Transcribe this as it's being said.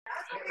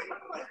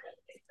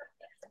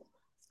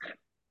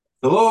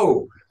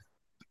Hello.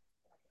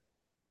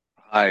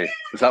 Hi,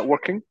 is that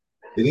working?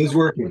 It is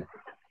working.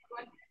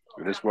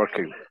 It is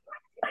working.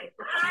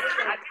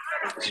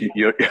 So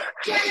you're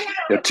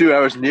 2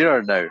 hours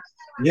nearer now.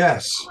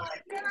 Yes.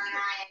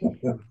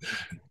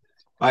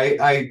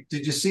 I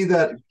did you see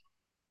that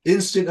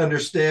instant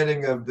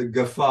understanding of the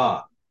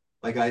guffaw?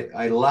 Like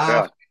I Yeah.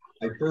 laughed,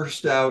 I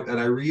burst out, and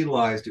I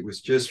realized it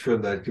was just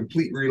from the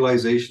complete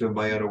realization of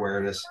my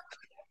unawareness.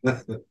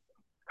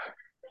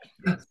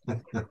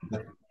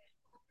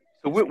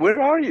 So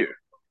where are you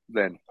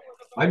then?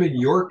 I'm in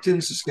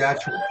Yorkton,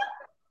 Saskatchewan,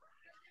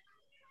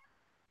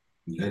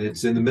 and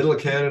it's in the middle of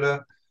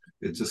Canada.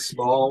 It's a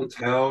small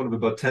town of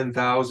about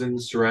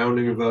 10,000,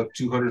 surrounding about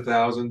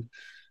 200,000.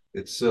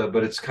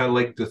 But it's kind of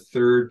like the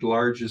third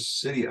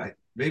largest city.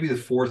 Maybe the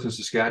fourth in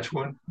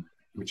Saskatchewan,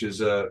 which is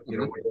Mhm.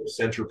 one of the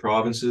central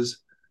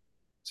provinces.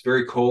 It's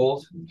very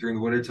cold during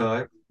the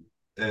wintertime,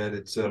 and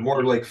it's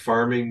more like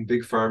farming,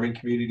 big farming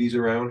communities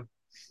around.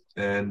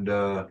 And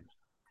uh,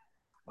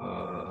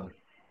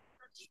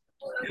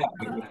 yeah,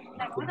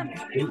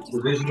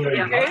 the visionary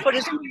hub.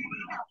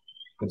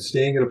 I'm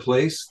staying at a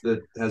place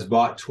that has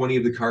bought 20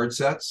 of the card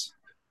sets,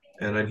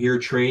 and I'm here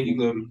training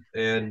them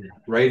and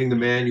writing the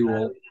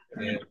manual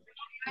and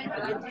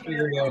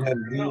figuring out how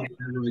to do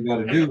whatever I got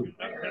to do.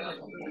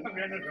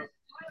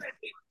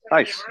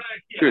 Nice,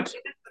 good.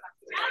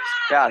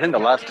 Yeah, I think the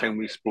last time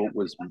we spoke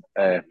was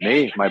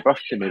May, my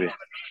birthday, maybe.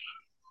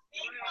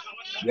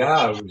 Yeah,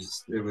 I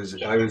was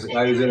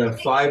in a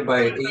 5 by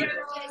 8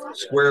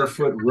 square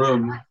foot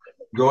room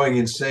going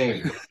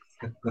insane.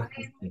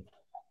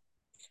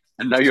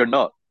 And now you're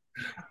not.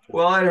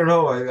 Well, I don't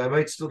know. I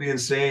might still be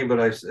insane, but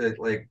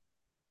like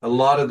a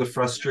lot of the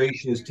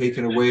frustration is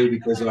taken away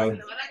because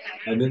I'm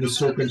in the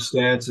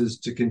circumstances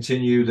to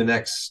continue the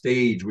next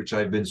stage, which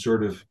I've been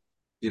sort of,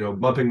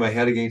 bumping my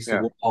head against the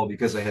Yeah, wall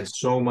because I had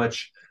so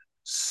much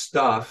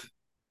stuff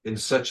in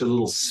such a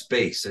little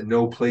space and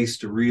no place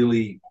to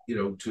really,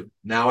 to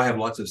now I have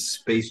lots of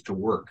space to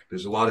work.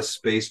 There's a lot of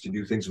space to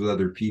do things with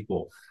other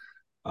people.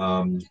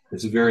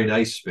 It's a very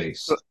nice so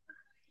space.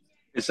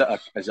 is it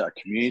a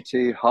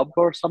community hub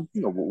or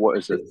something, or what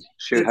is it? It's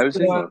Shared it's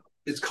housing uh, or?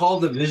 it's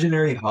called the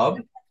Visionary Hub,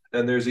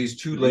 and there's these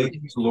two Mhm.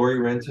 ladies, Lori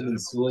Renton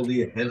and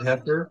Sylvia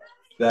Henheffer,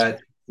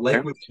 that, like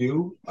Okay. with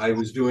you, I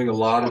was doing a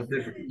lot of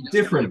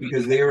different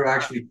because they were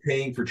actually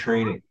paying for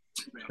training,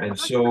 and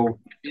so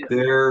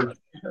they're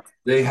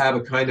they have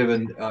a kind of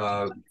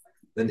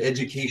an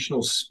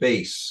educational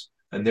space,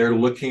 and they're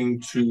looking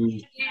to,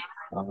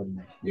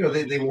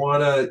 they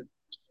want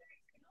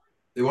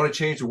to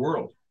change the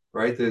world,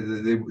 right?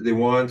 They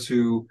want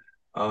to.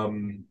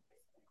 Um,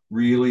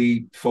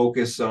 really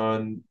focus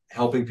on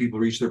helping people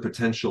reach their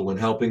potential and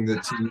helping the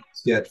teams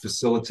get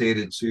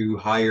facilitated to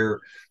higher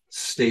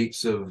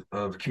states of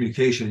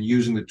communication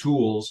using the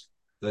tools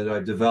that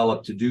I've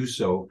developed to do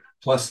so,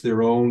 plus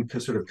their own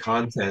sort of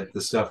content, the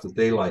stuff that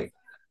they like.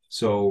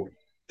 So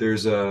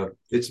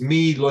it's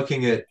me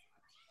looking at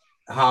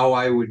how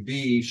I would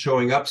be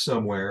showing up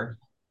somewhere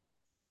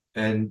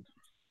and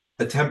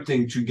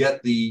attempting to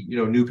get the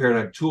new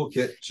paradigm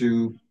toolkit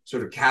to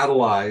sort of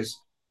catalyze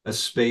a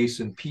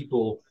space and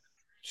people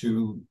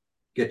to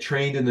get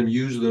trained in them,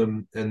 use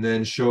them, and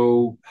then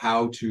show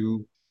how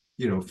to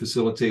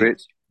facilitate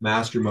Great.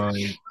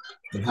 mastermind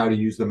and how to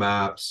use the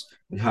maps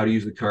and how to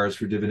use the cards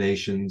for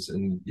divinations,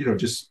 and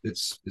just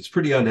it's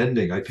pretty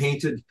unending. I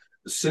painted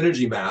the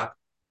synergy map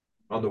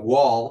on the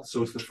wall,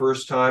 so it's the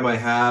first time I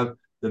have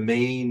the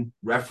main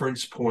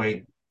reference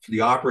point for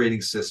the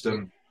operating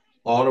system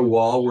on a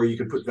wall where you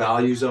can put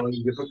values on,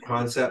 you can put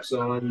concepts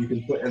on,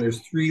 and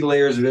there's 3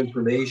 layers of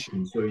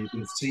information. So you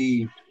can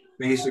see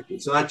basically,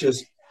 it's not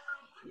just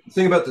the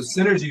thing about the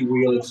synergy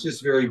wheel, it's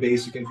just very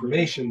basic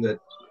information that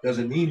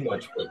doesn't mean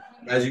much. But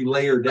as you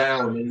layer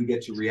down, then you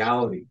get to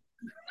reality.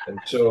 And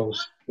so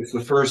it's the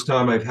first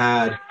time I've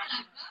had,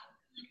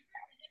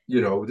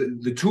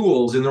 the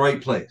tools in the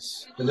right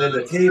place. And then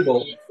the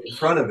table in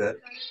front of it.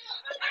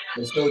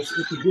 And so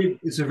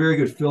it's a very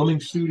good filming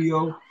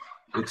studio.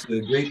 It's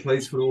a great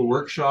place for little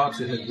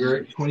workshops. It has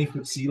very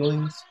 20-foot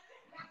ceilings.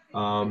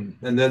 And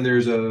then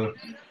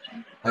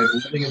I'm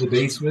living in the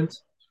basement,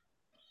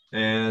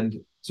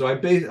 and so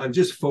I'm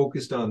just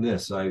focused on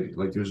this.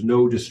 There's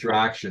no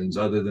distractions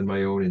other than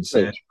my own Great.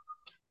 insanity.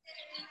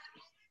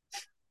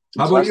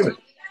 How about you?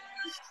 Fantastic.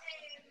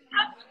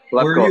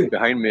 Well, Where I've are got you?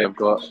 behind me.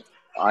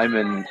 I'm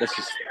in. This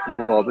is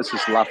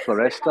La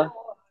Floresta.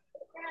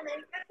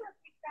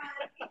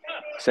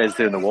 It says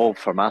there in the wall,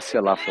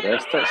 Farmacia La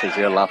Floresta. It says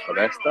here La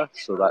Floresta,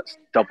 so that's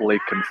doubly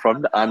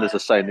confirmed. And there's a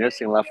sign there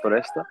saying La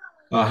Floresta.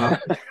 Uh-huh.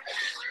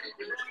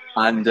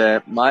 And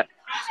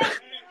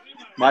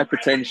my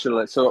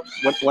potential. So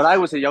when I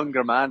was a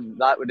younger man,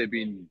 that would have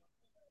been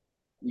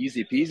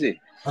easy peasy.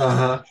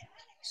 Uh-huh.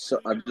 So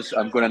I'm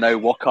going to now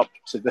walk up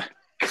to the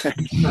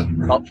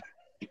up.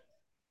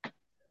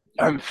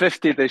 I'm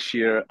 50 this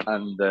year,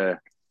 and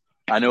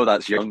I know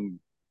that's young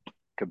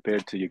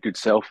compared to your good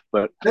self,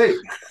 but Hey.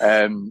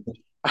 um,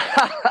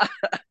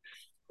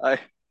 I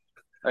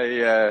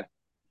I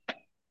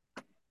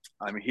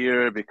I'm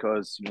here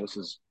because this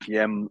is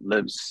Guillaume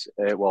lives.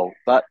 Well,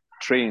 that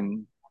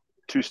train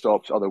 2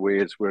 stops other way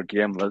is where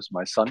Guillaume lives,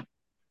 my son,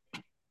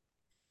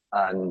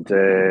 and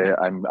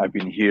I've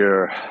been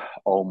here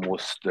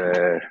almost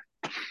 5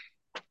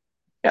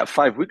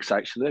 weeks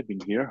actually. I've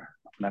been here,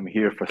 and I'm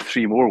here for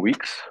 3 more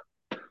weeks,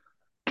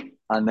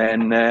 and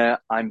then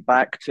I'm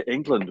back to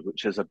England,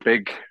 which is a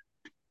big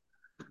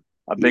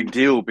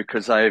deal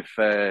because I've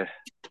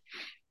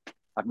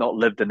not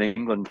lived in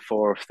England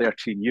for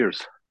 13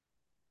 years.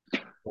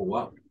 Oh,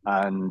 wow.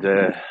 And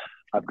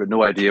I've got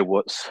no idea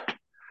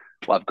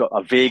I've got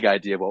a vague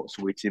idea what's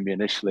waiting me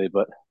initially,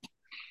 but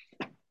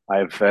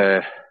I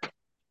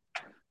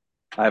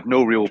have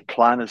no real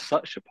plan as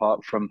such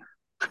apart from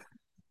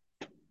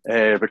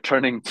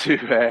returning to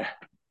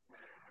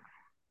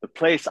the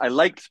place I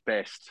liked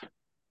best,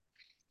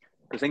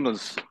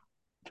 because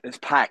it's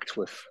packed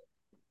with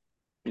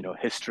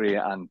history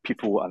and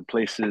people and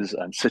places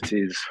and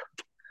cities,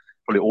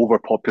 probably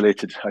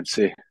overpopulated, I'd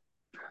say.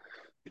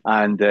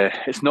 And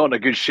it's not in a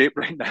good shape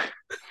right now.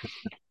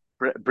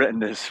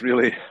 Britain is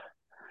really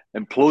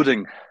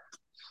imploding.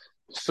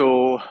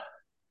 So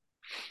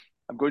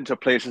I'm going to a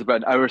place that's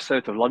about an hour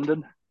south of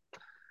London.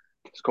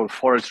 It's called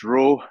Forest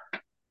Row,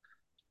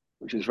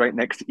 which is right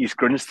next to East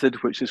Grinstead,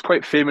 which is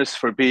quite famous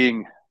for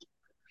being,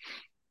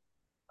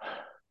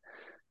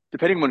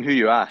 depending on who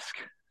you ask.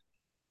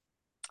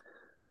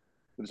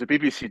 There was a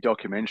BBC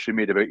documentary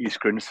made about East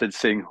Grinstead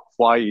saying,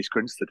 why East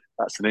Grinstead?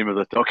 That's the name of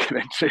the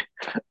documentary.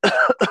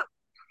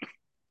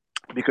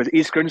 Because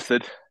East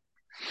Grinstead,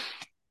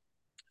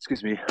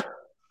 excuse me,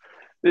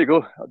 there you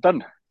go,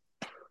 done.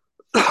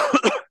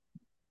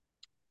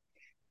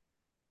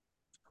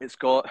 It's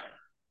got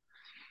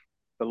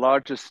the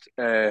largest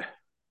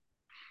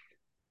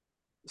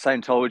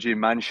Scientology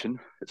mansion.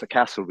 It's a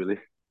castle, really.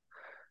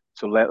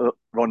 So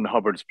Ron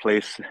Hubbard's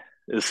place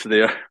is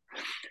there.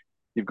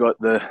 You've got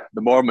the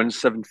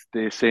Mormons,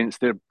 Seventh-day Saints.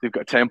 They've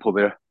got a temple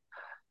there.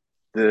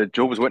 The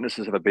Jehovah's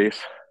Witnesses have a base.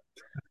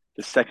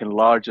 The second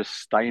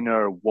largest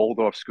Steiner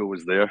Waldorf school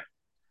is there.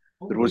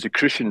 The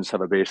Rosicrucians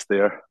have a base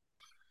there.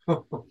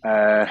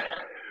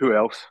 Who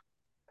else?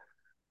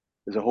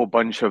 There's a whole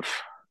bunch of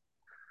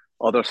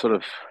other sort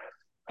of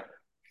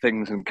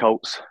things and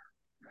cults.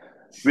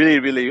 Really,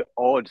 really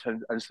odd.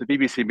 And so the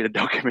BBC made a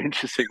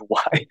documentary saying,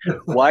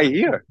 why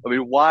here? I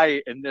mean,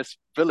 why in this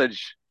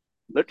village?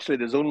 Literally,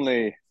 there's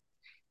only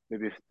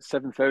maybe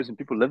 7,000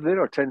 people live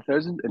there, or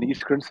 10,000 in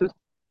East Grinstead.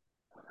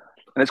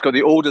 And it's got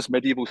the oldest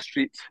medieval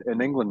street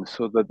in England.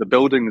 So the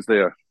buildings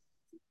there,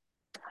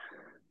 I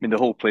mean, the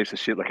whole place is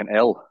shaped like an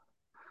L.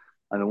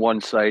 And on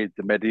one side,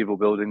 the medieval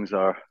buildings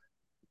are,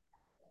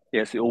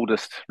 it's the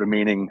oldest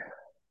remaining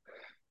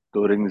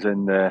buildings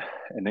in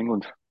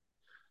England.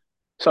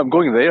 So I'm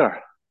going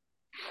there.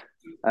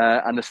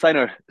 And the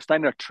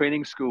Steiner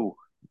Training School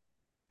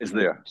is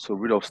there. So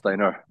Rudolf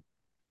Steiner,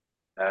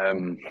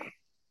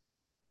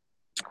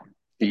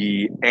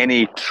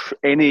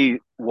 any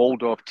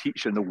Waldorf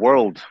teacher in the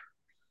world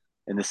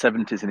in the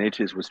 70s and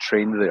 80s was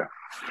trained there.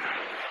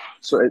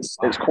 So it's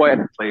quite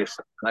a place.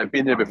 I've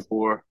been there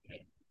before,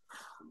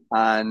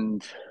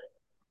 and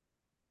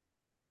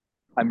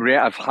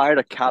I've hired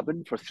a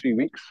cabin for 3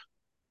 weeks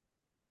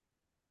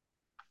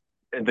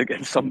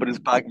in somebody's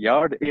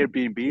backyard.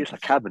 Airbnb is a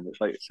cabin.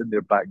 It's in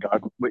their back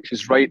garden, which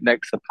is right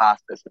next to the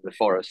path that's in the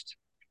forest.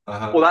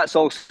 Uh-huh. Well, it's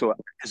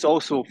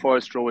also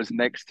Forest Row is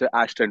next to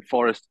Ashdown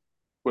Forest,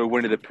 where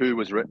Winnie the Pooh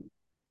was written.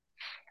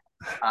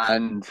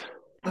 And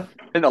I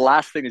think the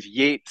last thing is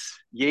Yeats,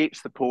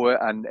 the poet,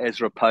 and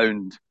Ezra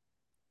Pound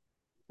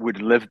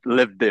would live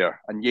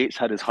there, and Yeats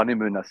had his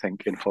honeymoon, I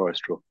think, in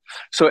Forest Row.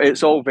 So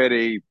it's all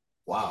very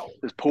wow.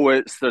 There's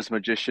poets, there's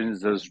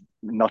magicians, there's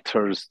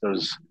nutters,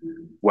 there's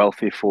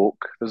wealthy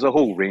folk, there's a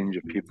whole range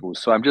of people.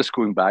 So I'm just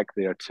going back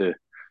there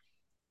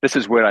this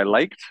is where I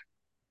liked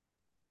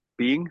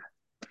being,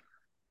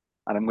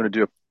 and I'm going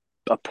to do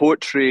a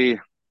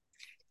poetry.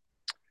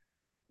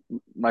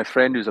 My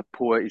friend who's a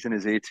poet, he's in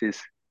his 80s.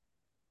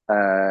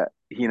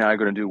 He and I are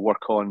going to do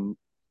work on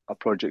a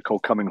project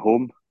called Coming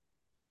Home.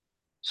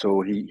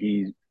 So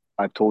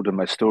I've told him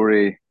my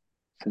story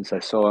since I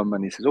saw him,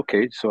 and he says,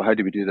 okay, so how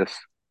do we do this?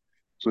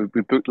 So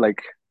we booked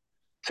like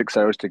 6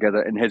 hours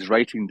together in his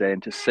writing den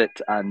to sit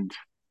and,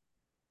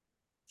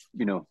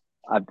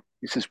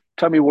 he says,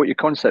 tell me what your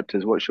concept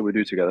is. What shall we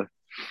do together?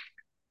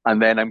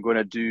 And then I'm going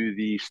to do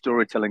the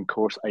storytelling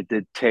course I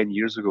did 10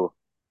 years ago.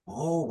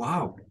 Oh,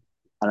 wow.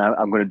 And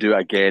I'm going to do it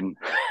again.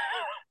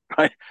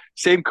 Right?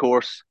 Same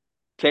course,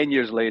 10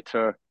 years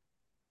later.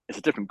 It's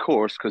a different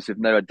course because they've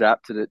now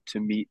adapted it to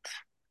meet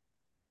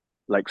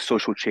like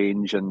social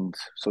change and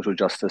social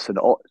justice, and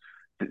all.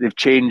 They've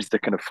changed the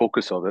kind of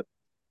focus of it.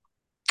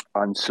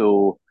 And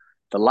so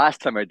the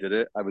last time I did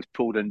it, I was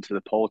pulled into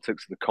the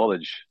politics of the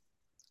college.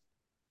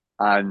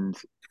 And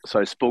so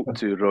I spoke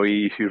to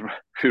Roy,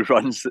 who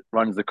runs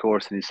the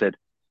course, and he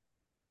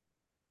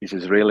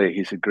says, really?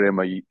 He said, Graham,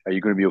 are you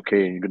going to be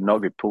okay? And you're going to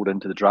not get pulled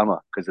into the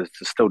drama, because there's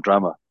still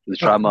drama. There's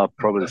drama,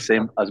 probably the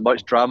same, as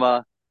much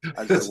drama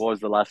as there was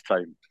the last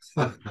time.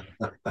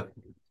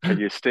 Can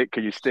you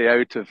stay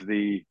out of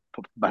the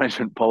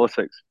management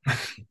politics.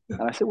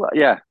 And I said, well,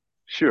 yeah,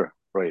 sure,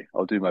 right,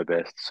 I'll do my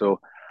best. So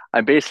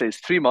I'm basically it's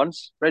 3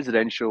 months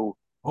residential,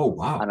 Oh,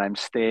 wow. and I'm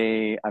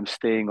staying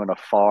on a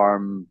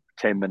farm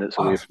 10 minutes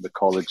away Wow. from the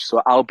college.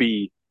 So I'll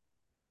be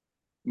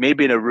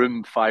maybe in a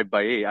room 5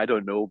 by 8, I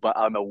don't know, but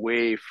I'm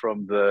away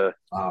from the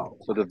Wow.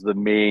 sort of the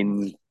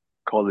main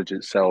college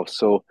itself.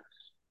 So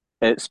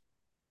it's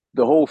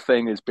the whole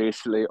thing is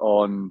basically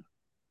on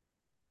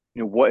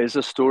what is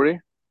a story,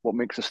 what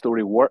makes a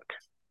story work,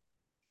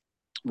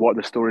 what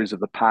are the stories of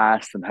the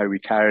past and how we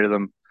carry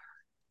them,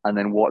 and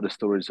then what are the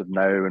stories of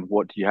now and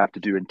what do you have to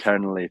do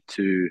internally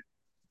to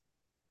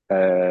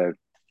uh,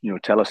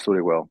 tell a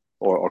story well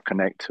or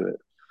connect to it.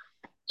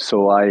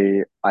 So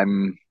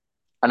I'm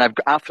and I've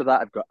got after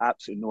that I've got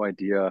absolutely no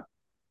idea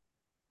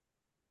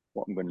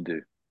what I'm going to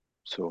do.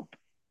 So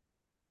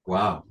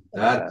Wow.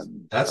 That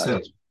that's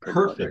sounds pretty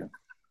much perfect. it.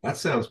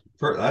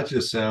 That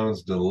just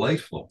sounds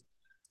delightful.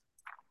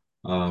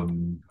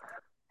 Um,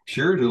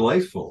 Pure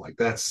delightful. Like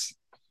that's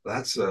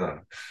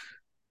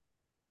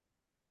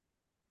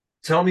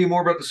tell me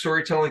more about the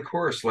storytelling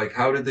course. Like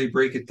how did they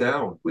break it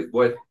down?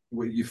 What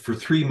you for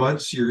 3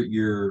 months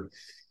you're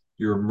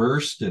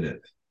immersed in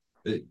it.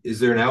 Is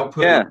there an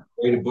output like Yeah.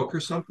 write a book or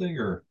something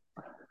or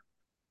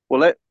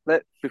Well,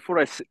 let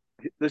before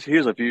this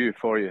here's a view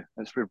for you.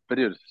 It's for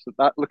videos. So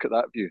that look at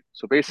that view.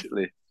 So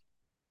basically,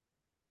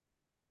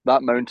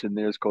 that mountain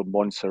there is called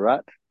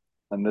Montserrat,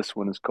 and this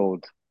one is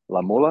called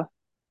La Mola.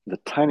 There's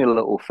a tiny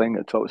little thing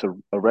at the top. It's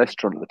a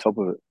restaurant at the top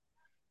of it.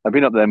 I've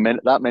been up there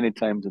that many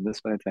times and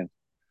this many times.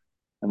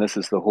 And this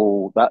is the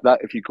whole that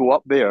if you go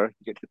up there,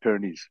 you get to the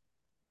Pyrenees.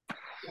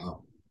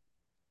 wow.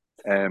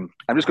 I'm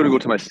just going to go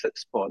to my sit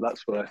spot.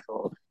 That's what I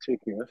thought of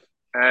taking this.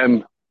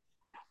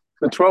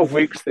 The 12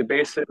 weeks they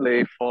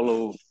basically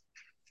follow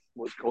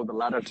what's called the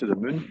ladder to the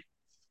moon.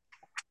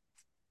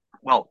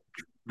 Well,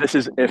 this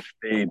is if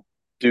they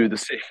do the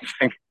same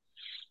thing.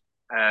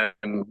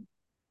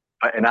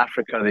 But in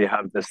Africa, they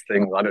have this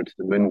thing, ladder to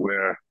the moon,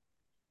 where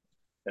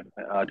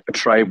a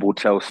tribe will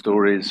tell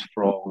stories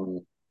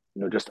from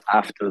just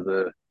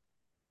after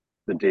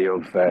the day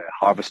of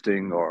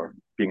harvesting or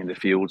being in the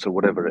fields or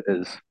whatever it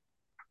is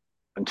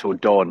until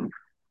dawn.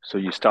 So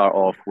you start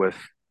off with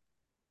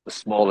the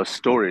smallest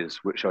stories,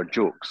 which are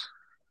jokes.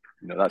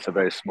 That's a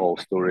very small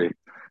story,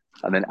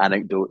 and then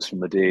anecdotes from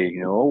the day.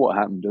 Oh, what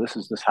happened?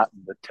 This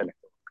happened at 10 o'clock.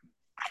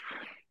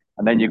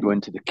 And then you go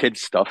into the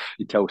kids stuff.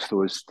 You tell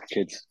stories to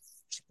kids,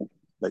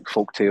 like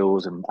folk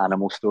tales and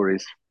animal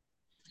stories.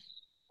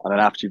 And then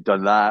after you've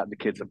done that, the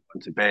kids have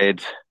gone to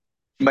bed.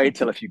 You might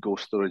tell a few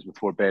ghost stories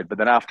before bed, but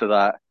then after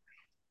that,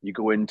 you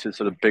go into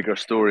sort of bigger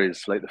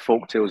stories like the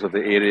folk tales of the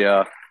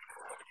area,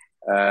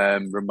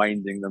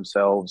 reminding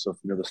themselves of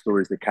the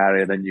stories they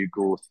carry, and then you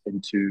go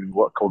into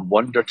what are called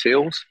wonder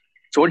tales.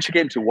 So once you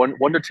get into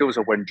wonder tales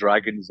are when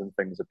dragons and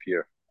things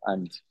appear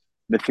and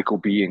mythical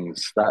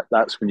beings.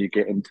 That's when you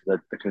get into the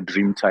kind of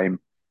dream time,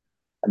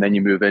 and then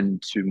you move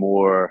into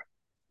more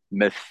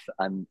myth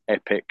and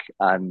epic,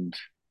 and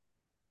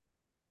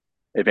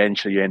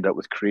eventually you end up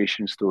with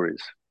creation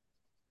stories.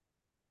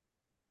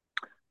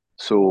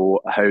 So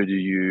how do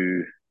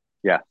you,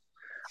 yeah,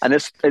 and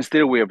it's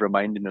their way of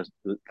reminding us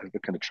the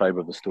kind of tribe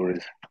of the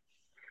stories.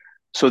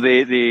 So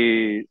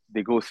they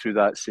go through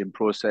that same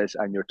process,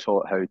 and you're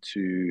taught how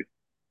to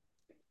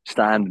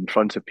stand in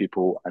front of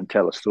people and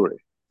tell a story,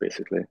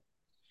 basically.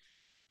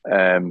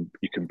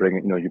 You can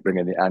bring you bring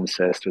in the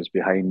ancestors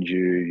behind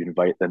you, you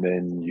invite them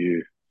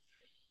in,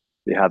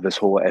 they have this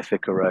whole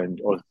ethic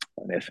around, or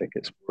an ethic,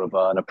 it's more of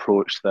an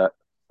approach that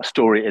a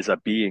story is a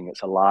being,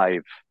 it's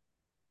alive,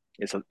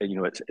 it's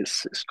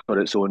got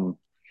its own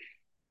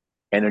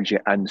energy,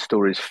 and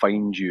stories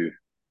find you.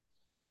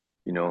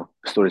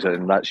 Stories,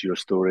 and that's your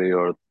story,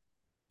 or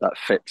that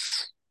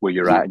fits where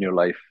you're at in your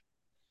life.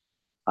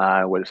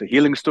 Whether it's a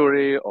healing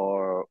story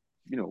or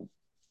you know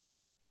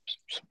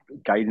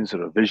guidance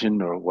or a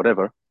vision or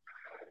whatever,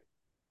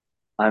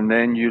 and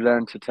then you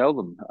learn to tell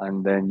them,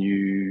 and then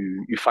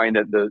you find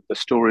that the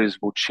stories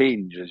will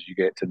change as you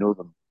get to know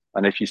them.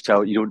 And if you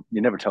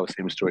never tell the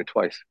same story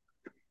twice.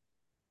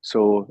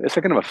 So it's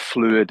a kind of a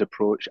fluid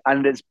approach,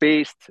 and it's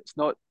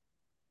not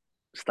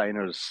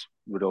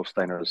Rudolf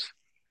Steiner's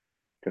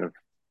kind of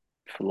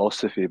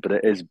philosophy, but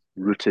it is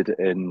rooted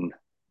in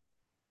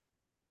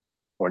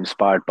or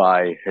inspired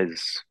by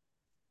his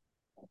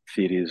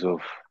theories of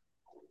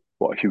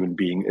what a human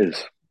being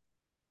is.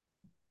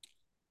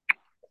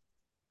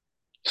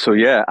 So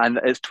yeah, and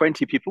it's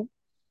 20 people.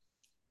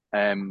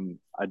 I you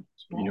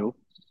oh, know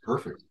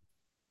perfect.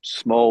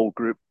 small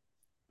group,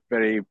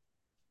 very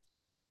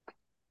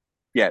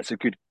it's a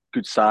good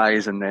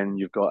size, and then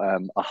you've got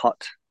a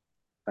hut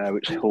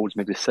which holds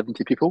maybe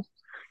 70 people.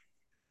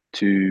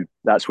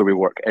 That's where we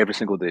work every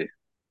single day,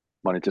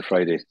 Monday to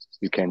Friday,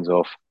 weekends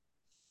off.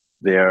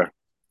 There, a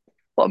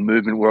lot of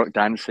movement work,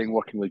 dancing,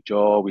 working with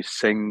jaw. We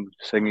singing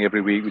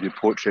every week. We do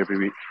poetry every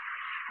week.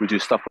 We do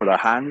stuff with our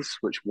hands,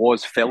 which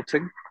was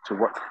felting to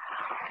work.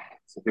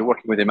 So if you're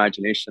working with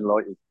imagination a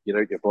lot, you're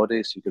out your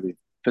body, so you can be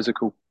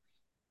physical.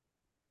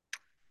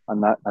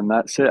 And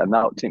that's it. And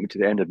that'll take me to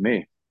the end of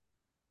May.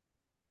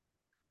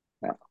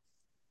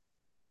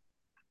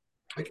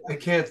 I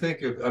can't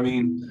think of. I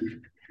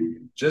mean,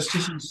 just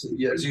as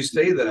as you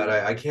say that,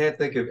 I can't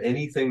think of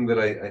anything that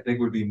I think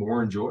would be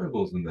more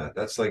enjoyable than that.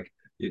 That's like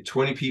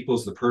 20 people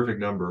is the perfect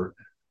number.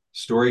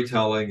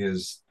 Storytelling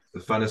is the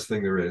funnest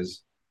thing there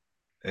is,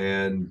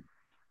 and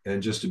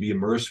just to be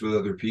immersed with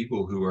other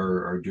people who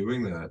are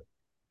doing that.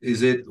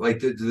 Is it like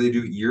do they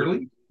do it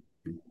yearly?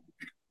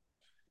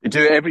 They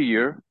do it every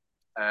year,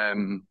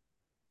 um,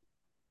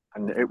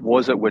 and it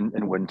was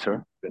in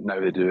winter, but now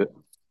they do it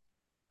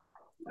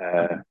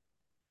uh,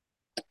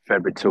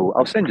 February till.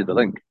 I'll send you the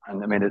link,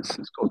 and I mean it's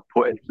called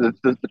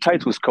the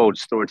title is called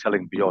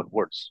Storytelling Beyond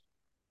Words,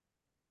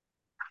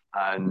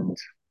 and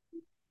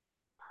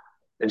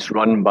it's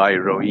run by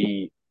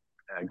Roy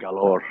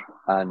Galore,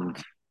 and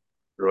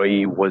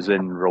Roy was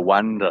in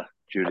Rwanda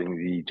during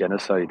the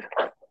genocide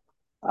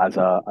as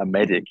a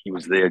medic. He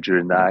was there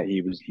during that.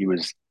 He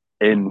was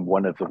in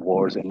one of the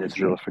wars in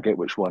Israel. I forget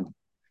which one.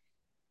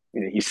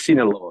 You know, he's seen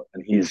a lot,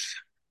 and he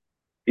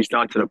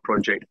started a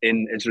project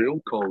in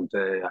Israel called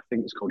I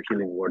think it's called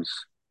Healing Words,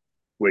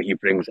 where he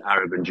brings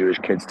Arab and Jewish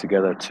kids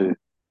together to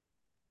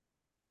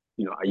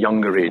a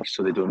younger age,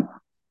 so they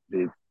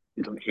they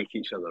don't hate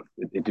each other.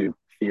 They do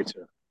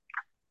theatre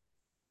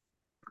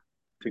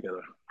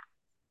together.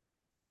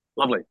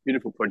 Lovely,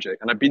 beautiful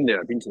project, and I've been there.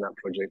 I've been to that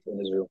project in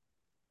Israel.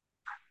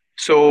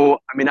 So,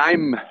 I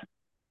mean,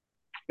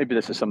 maybe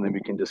this is something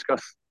we can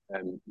discuss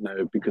now,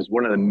 because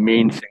one of the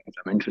main things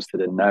I'm interested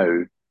in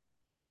now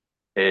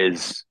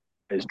is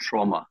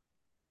trauma,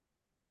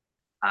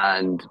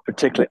 and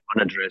particularly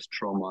unaddressed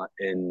trauma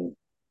in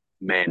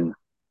men.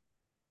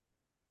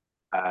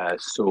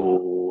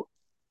 So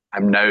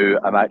I'm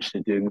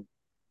actually doing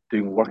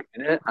work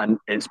in it, and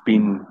it's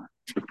been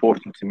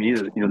reported to me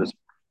that there's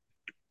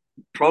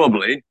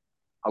probably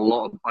a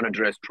lot of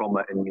unaddressed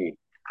trauma in me.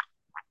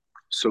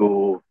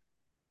 So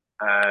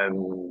I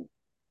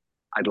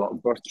had a lot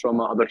of birth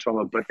trauma, other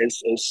trauma, but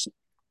it's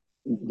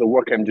the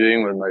work I'm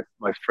doing with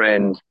my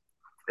friend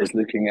is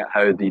looking at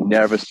how the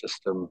nervous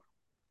system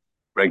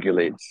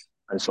regulates.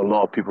 And so a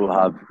lot of people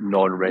have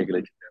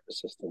non-regulated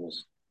nervous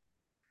systems,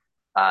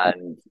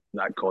 and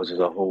that causes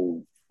a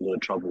whole lot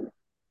of trouble.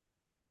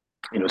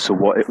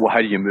 So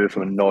how do you move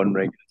from a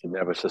non-regulated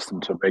nervous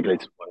system to a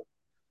regulated one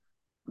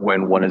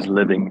when one is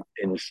living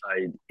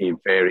inside a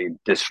very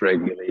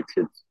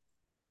dysregulated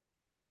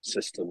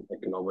system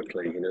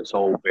economically? It's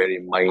all very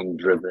mind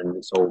driven.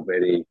 It's all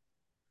very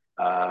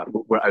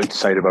we're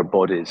outside of our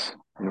bodies.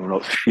 We're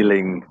not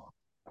feeling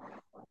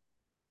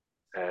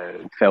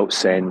felt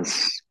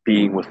sense,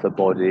 being with the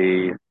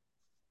body,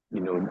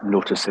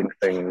 noticing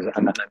things,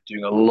 and I'm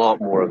doing a lot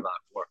more of that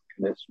work,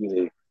 and it's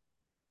really,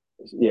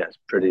 it's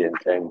pretty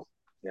intense.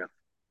 Yeah,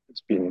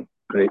 it's been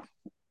great.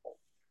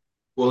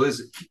 Well,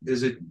 is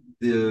it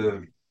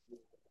the?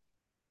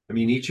 I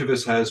mean, each of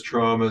us has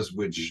traumas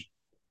which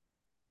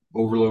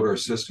overload our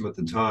system at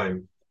the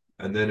time,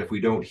 and then if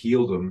we don't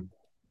heal them,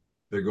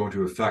 they're going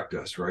to affect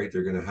us, right?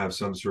 They're going to have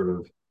some sort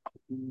of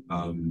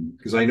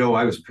because I know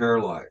I was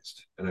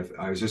paralyzed, and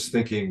I was just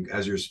thinking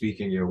as you're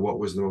speaking, what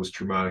was the most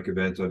traumatic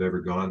event I've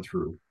ever gone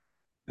through?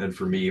 And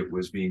for me, it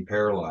was being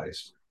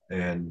paralyzed,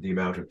 and the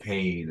amount of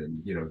pain,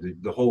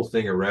 and the whole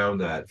thing around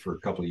that for a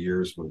couple of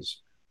years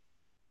was.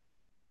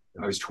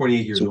 I was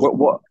 28 years So old.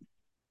 what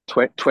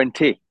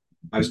 20?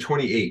 I was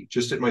 28,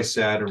 just at my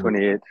Saturn,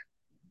 28.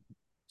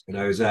 and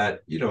I was I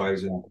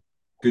was in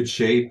good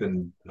shape,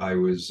 and I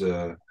was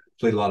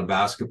played a lot of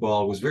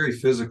basketball, was very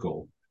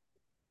physical.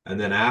 And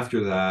then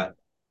after that,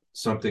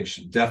 something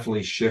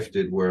definitely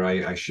shifted where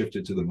I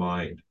shifted to the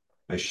mind.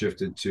 I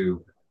shifted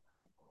to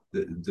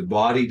the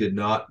body did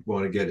not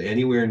want to get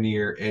anywhere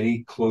near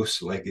any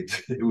close, like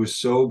it was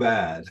so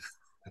bad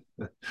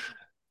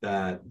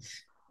that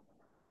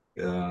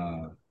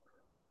uh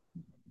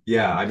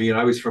yeah, I mean,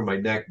 I was from my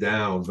neck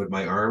down, but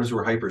my arms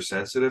were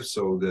hypersensitive,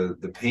 so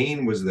the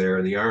pain was there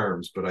in the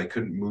arms, but I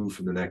couldn't move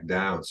from the neck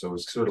down, so it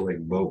was sort of like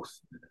both.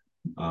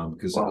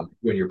 Because Wow.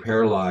 when you're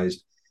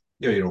paralyzed,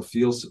 you don't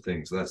feel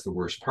things. That's the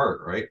worst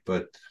part, right?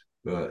 But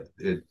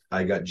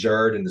I got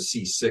jarred in the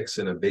C6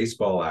 in a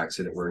baseball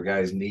accident where a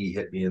guy's knee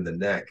hit me in the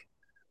neck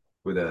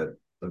with a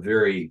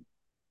very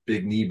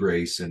big knee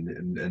brace, and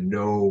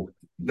no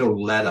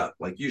let up.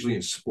 Like usually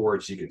in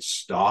sports, you can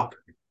stop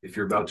if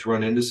you're about to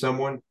run into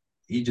someone.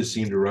 He just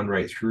seemed to run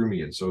right through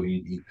me, and so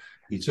he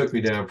took me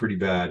down pretty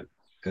bad.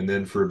 And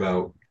then for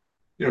about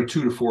 2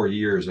 to 4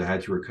 years, I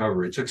had to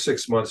recover. It took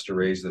 6 months to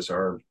raise this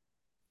arm.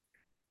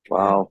 And,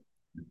 Wow.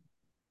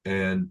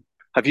 and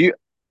Have you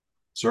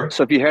sorry,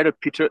 so have you heard of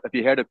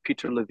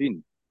Peter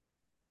Levine?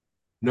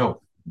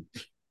 no,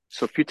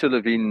 So Peter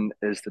Levine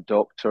is the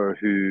doctor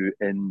who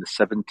in the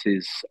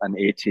 70s and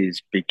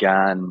 80s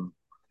began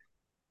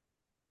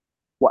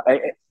what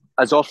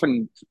as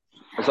often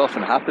as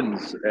often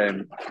happens,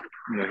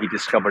 he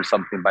discovered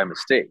something by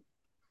mistake.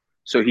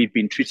 So he'd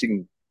been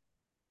treating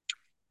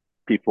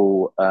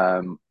people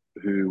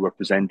who were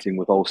presenting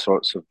with all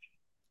sorts of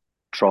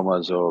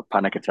traumas or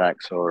panic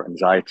attacks or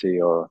anxiety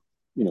or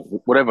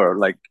whatever,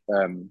 like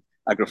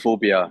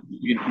agoraphobia,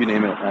 you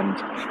name it. And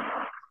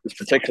this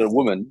particular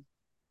woman,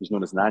 who's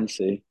known as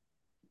Nancy,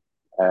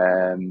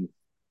 Um,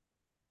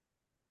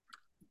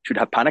 she would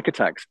have panic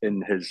attacks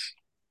in his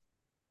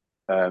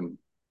um,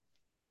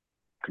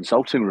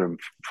 consulting room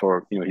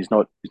for, he's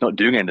not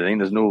doing anything.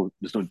 There's no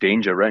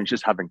danger around. He's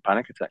just having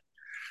panic attack,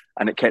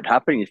 and it kept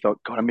happening. He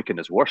thought, God, I'm making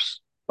this worse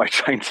by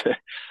trying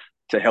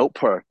to help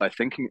her by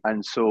thinking.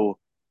 And so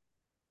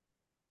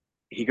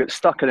he got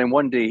stuck. And then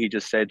one day he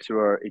just said to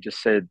her, he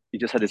just had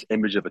this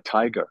image of a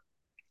tiger.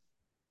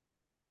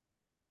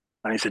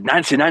 And he said,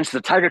 Nancy, Nancy,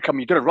 the tiger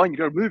coming. You got to run. You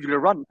got to move. You got to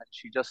run. And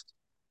she just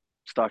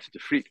started to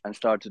freak and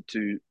started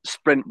to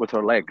sprint with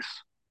her legs,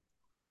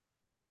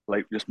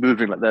 like just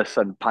moving like this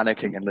and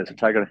panicking. And there's a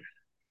tiger.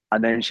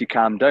 And then she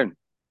calmed down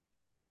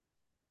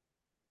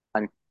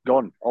and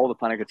gone. All the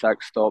panic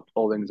attacks stopped.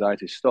 All the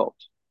anxiety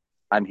stopped.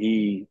 And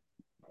he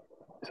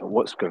said,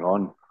 what's going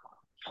on?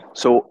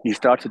 So he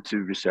started to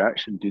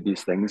research and do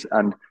these things.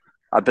 And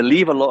I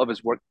believe a lot of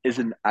his work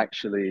isn't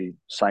actually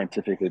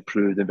scientifically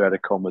proved, in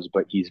inverted commas,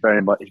 but he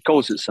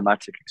calls it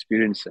somatic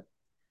experiencing.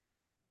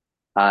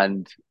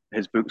 And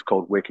his book's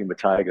called Waking the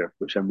Tiger,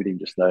 which I'm reading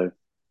just now.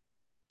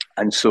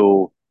 And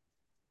so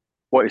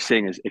what he's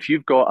saying is, if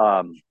you've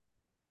got,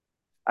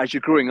 as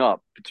you're growing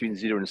up between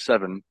 0 and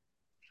 7,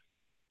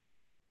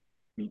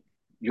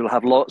 you'll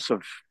have lots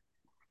of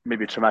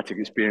maybe traumatic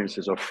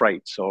experiences or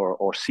frights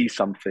or see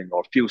something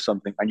or feel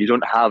something, and you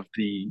don't have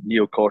the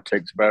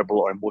neocortex, verbal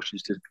or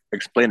emotions to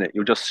explain it.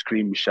 You'll just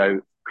scream,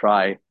 shout,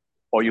 cry,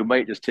 or you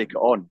might just take it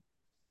on.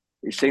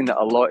 He's saying that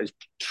a lot is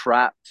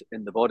trapped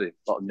in the body,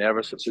 a lot of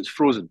nervous, so it's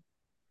frozen.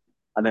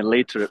 And then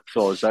later it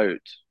thaws out.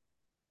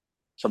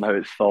 Somehow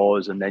it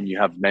thaws, and then you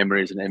have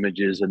memories and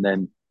images, and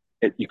then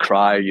you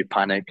cry, you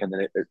panic, and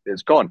then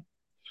it's gone.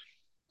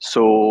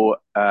 So,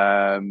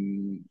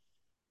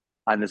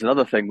 and there's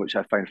another thing which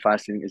I find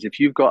fascinating is if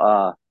you've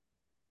got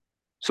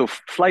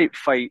flight,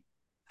 fight,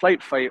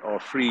 or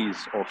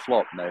freeze or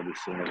flop now, we're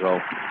saying as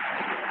well.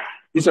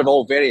 These are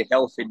all very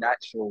healthy,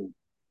 natural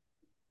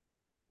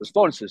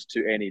responses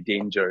to any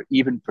danger,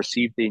 even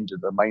perceived danger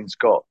the mind's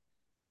got.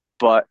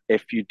 But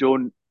if you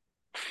don't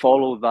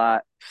follow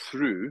that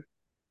through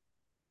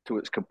to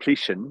its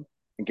completion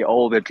and get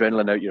all the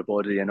adrenaline out of your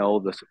body and all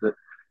this,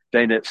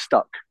 then it's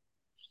stuck.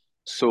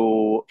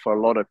 So for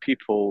a lot of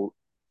people,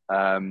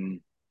 they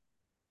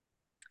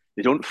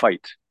don't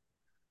fight.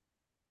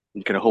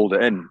 You kind of hold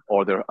it in,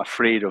 or they're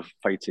afraid of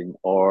fighting,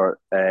 or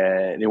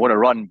they want to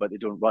run, but they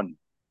don't run.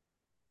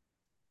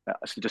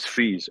 So just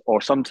freeze.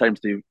 Or sometimes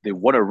they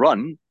want to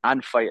run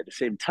and fight at the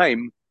same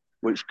time,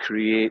 which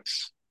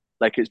creates,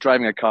 like it's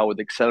driving a car with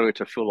the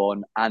accelerator full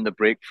on and the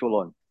brake full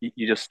on.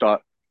 You just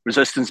start,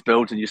 resistance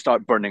builds and you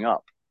start burning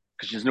up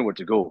because there's nowhere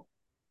to go.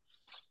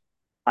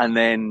 And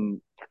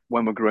then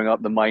when we're growing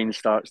up, the mind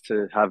starts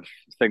to have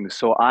things.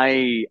 So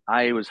I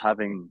was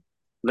having,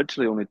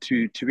 literally only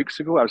two weeks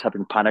ago, I was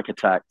having panic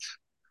attacks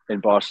in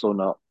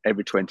Barcelona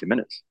every 20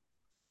 minutes,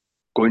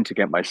 going to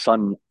get my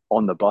son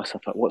on the bus. I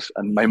thought,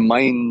 and my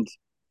mind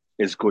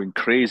is going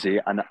crazy,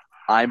 and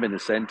I'm in the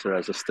center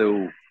as a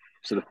still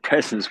sort of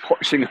presence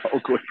watching it all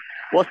going,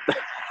 what the?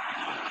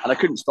 And I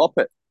couldn't stop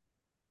it.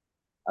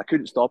 I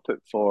couldn't stop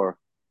it for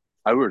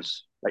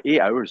hours, like 8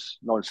 hours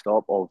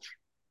non-stop of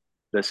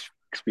this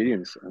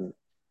experience. And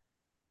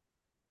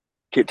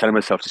keep telling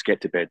myself, just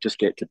get to bed, just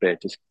get to bed,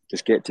 just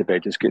get to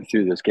bed, just get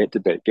through this, get to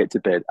bed, get to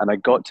bed. And I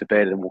got to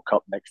bed and woke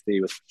up next day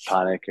with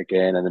panic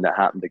again, and then it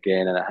happened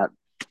again, and it happened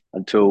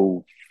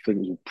until I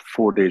think it was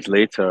 4 days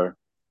later,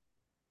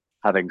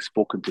 having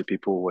spoken to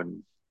people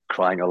and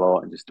crying a lot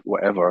and just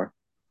whatever.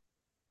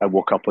 I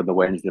woke up on the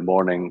Wednesday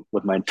morning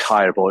with my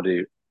entire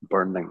body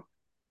burning.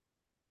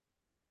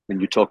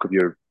 And you talk of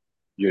your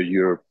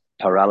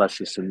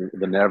paralysis and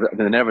the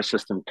nervous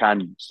system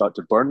can start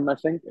to burn. I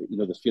think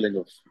the feeling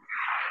of,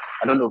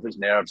 I don't know if it's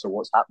nerves or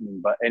what's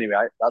happening, but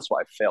anyway, that's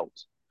what I felt.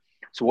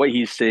 So what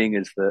he's saying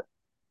is that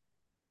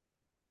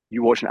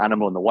you watch an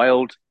animal in the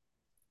wild,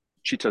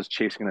 cheetah's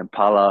chasing an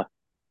impala,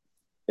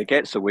 it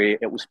gets away,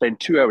 it will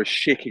spend 2 hours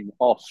shaking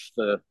off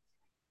the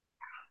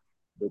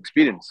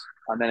experience,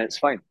 and then it's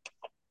fine.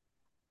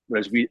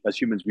 Whereas we, as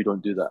humans, we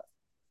don't do that.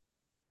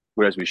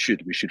 Whereas we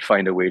should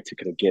find a way to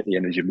kind of get the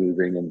energy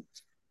moving, and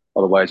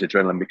otherwise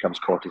adrenaline becomes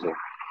cortisol.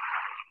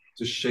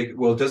 To shake,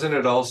 well, doesn't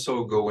it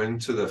also go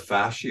into the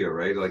fascia,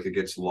 right? Like it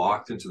gets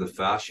locked into the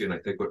fascia, and I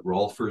think what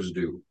rolfers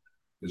do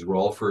is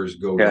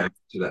rolfers go down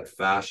to that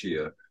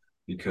fascia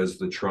because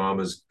the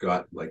trauma's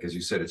got, like as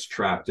you said, it's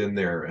trapped in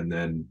there, and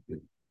then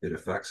it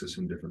affects us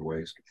in different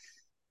ways.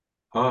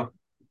 Huh?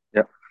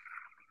 Yep.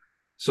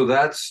 So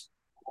that's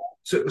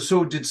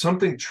so did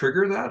something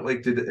trigger that?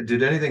 Like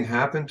did anything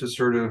happen to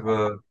sort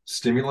of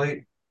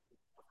stimulate?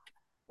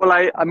 Well,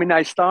 I mean,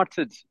 I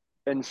started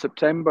in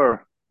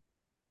September.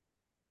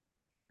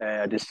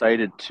 I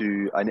decided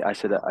to. I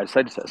said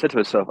to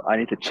myself, I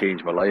need to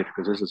change my life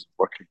because this isn't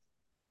working.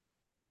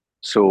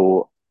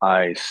 So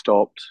I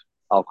stopped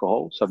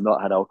alcohol. So I've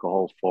not had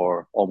alcohol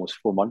for almost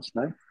 4 months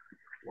now.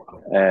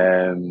 Wow.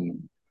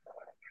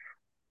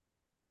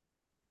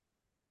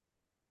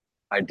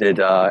 I did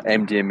a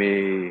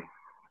MDMA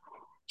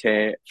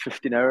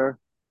 15-hour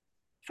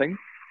thing.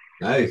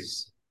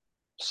 Nice.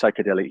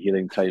 Psychedelic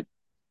healing type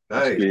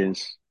Nice.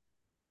 experience.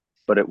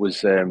 But it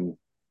was, rather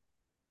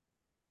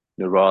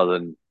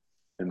than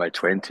in my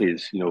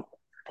 20s,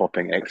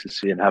 popping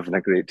ecstasy and having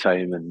a great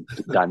time and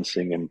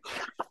dancing and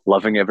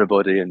loving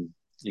everybody and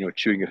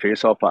chewing your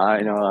face off.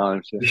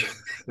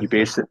 You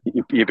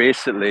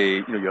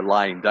basically you're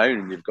lying down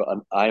and you've got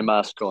an eye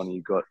mask on, and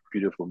you've got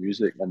beautiful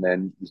music, and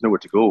then there's nowhere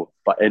to go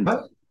but in.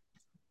 Huh?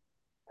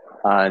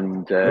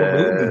 And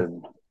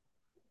No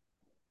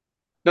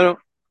movement.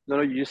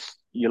 no, you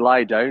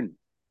lie down,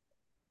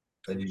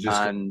 And you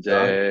just go and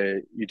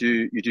inside. you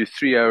do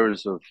 3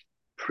 hours of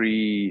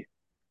pre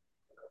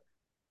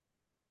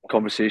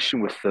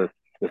conversation with the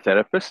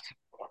therapist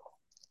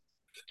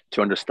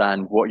to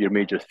understand what your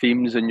major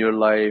themes in your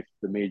life,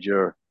 the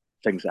major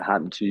things that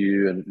happen to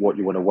you, and what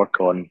you want to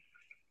work on.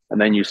 And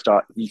then you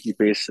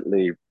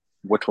basically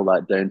whittle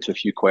that down to a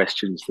few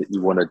questions that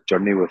you want to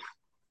journey with.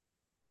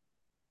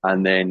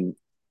 And then,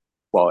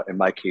 well, in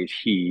my case,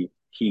 he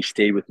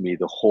stayed with me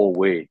the whole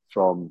way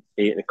from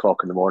 8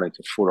 o'clock in the morning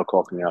to 4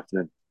 o'clock in the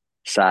afternoon,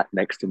 sat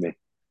next to me.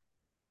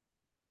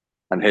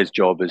 And his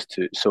job is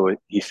so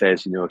he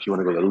says, if you want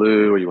to go to the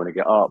loo or you want to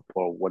get up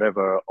or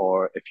whatever,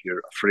 or if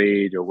you're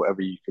afraid or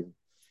whatever,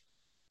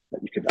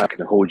 I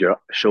can hold your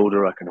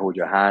shoulder, I can hold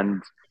your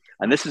hand.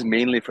 And this is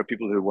mainly for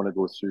people who want to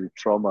go through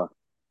trauma.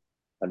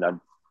 And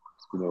then,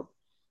 you know,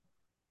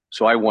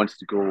 so I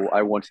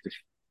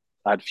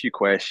had a few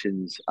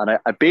questions, and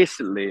I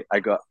basically, I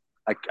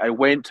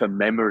went to a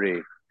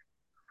memory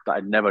that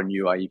I never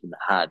knew I even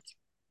had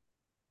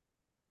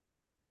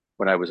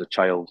when I was a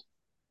child.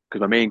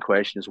 Because my main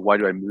question is, why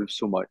do I move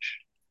so much?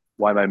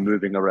 Why am I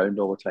moving around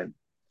all the time?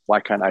 Why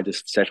can't I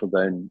just settle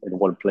down in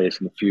one place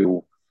and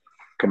feel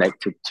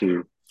connected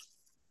to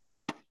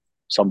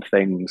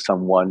something,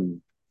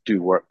 someone,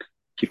 do work,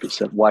 keep it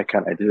simple? Why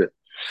can't I do it?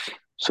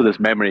 So this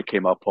memory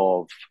came up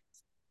of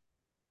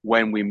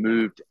when we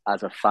moved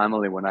as a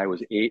family when I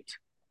was 8,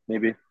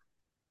 maybe.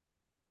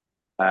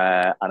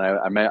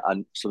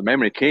 And so the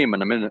memory came,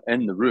 and I'm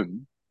in the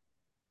room,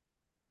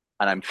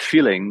 and I'm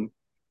feeling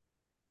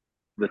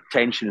the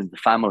tension in the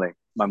family.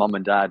 My mum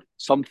and dad,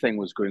 something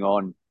was going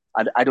on.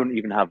 I don't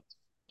even have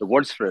the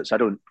words for it, so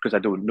because I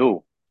don't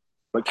know.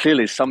 But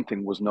clearly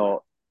something was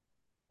not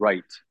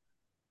right,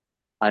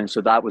 and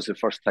so that was the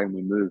first time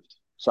we moved.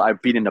 So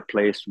I've been in a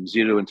place from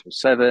 0 until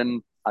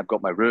 7. I've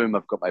got my room,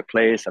 I've got my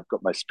place, I've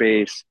got my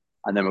space,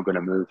 and then we're going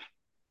to move.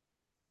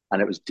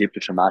 And it was deeply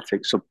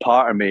traumatic. So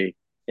part of me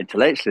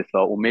intellectually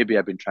thought, well, maybe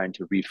I've been trying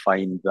to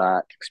refine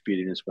that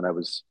experience when I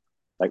was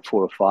like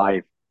 4 or 5,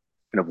 kind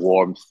of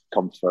warmth,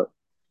 comfort,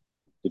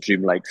 the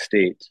dreamlike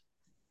state,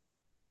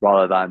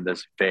 rather than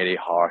this very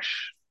harsh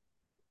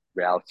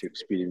reality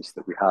experience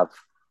that we have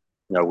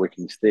in our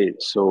waking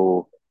state.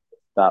 So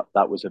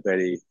that was a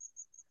very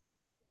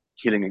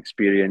healing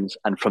experience.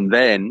 And from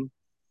then,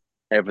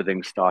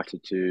 everything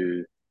started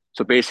to.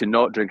 So basically,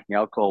 not drinking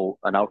alcohol,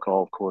 and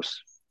alcohol, of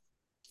course,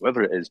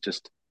 whatever it is,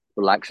 just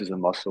relaxes the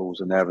muscles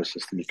and nervous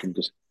system. You can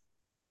just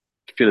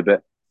feel a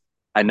bit.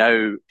 And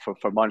now,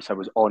 for months, I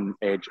was on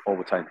edge all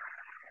the time.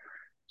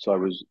 So I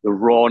was the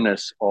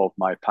rawness of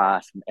my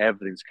past, and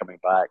everything's coming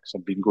back. So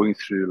I've been going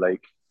through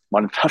like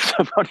month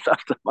after month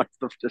after month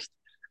of just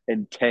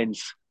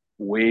intense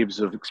waves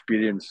of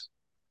experience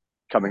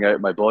coming out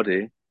of my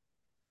body.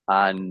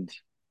 And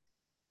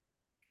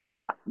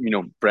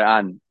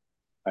Brianne,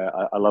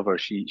 I love her.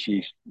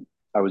 She's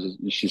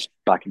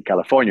back in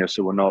California,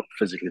 so we're not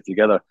physically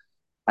together.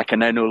 I can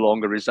now no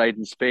longer reside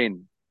in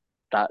Spain.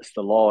 That's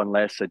the law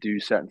unless I do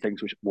certain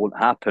things, which won't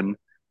happen.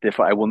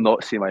 Therefore, I will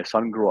not see my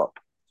son grow up.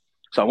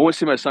 So I won't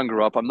see my son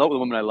grow up. I'm not with the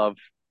woman I love.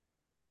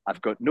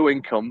 I've got no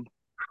income.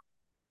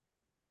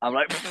 I'm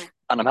like,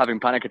 and I'm having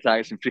panic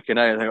attacks and freaking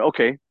out. I think,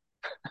 okay,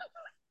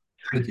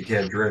 You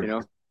can't drink. you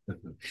know,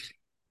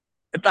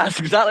 that's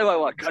exactly what I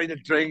want. Kind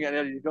of drink, and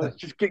then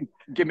just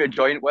give me a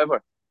joint,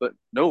 whatever. But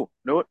no,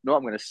 no, no.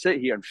 I'm going to sit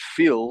here and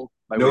feel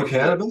my No way through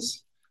it.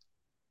 cannabis?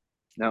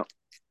 No,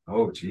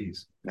 Oh,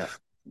 geez. yeah.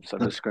 So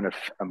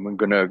I'm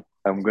gonna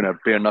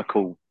bare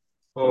knuckle.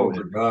 Oh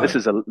my God. This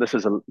is a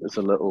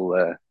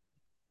little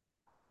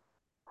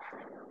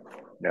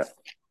yeah.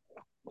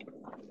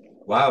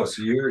 Wow.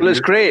 So Well, it's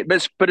you're great,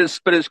 but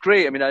it's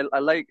great. I mean, I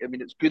like. I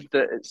mean, it's good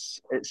that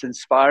it's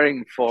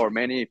inspiring for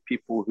many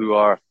people who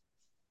are,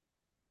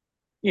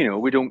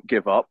 we don't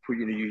give up.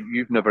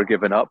 You've never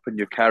given up, and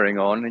you're carrying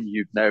on, and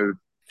you've now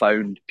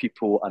found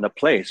people and a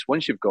place.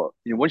 Once you've got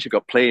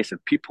place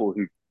and people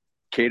who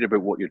care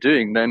about what you're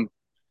doing, then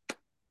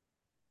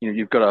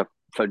you've got a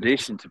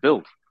foundation to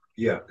build.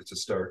 yeah, it's a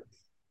start.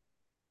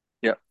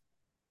 Yeah,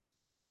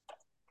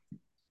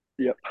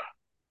 yeah.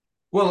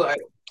 Well,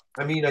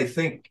 I mean, I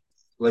think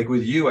like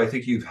with you, I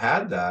think you've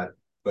had that,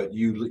 but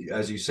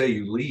as you say,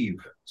 you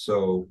leave.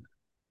 So,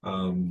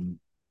 um,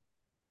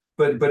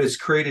 but it's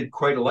created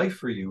quite a life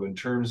for you in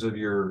terms of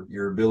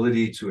your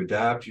ability to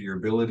adapt, your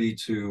ability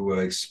to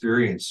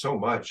experience so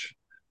much,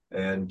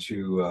 and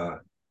to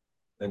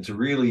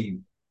really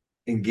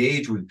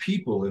engage with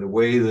people in a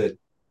way that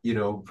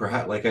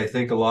perhaps like I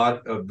think a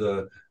lot of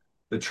the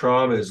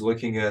trauma is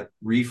looking at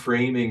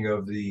reframing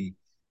of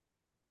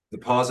the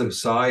positive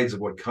sides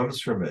of what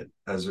comes from it,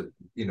 as a,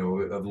 you know,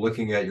 of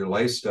looking at your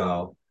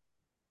lifestyle,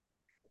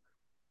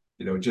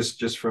 you know,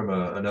 just from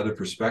another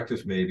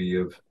perspective, maybe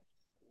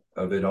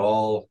of it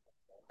all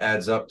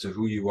adds up to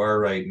who you are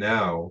right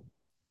now.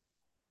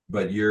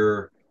 But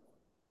you're,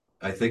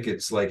 I think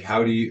it's like,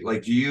 how do you,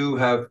 like, do you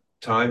have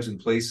times and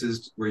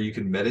places where you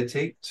can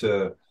meditate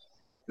to,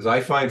 because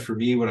I find for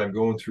me when I'm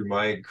going through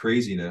my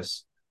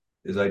craziness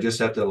is I just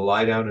have to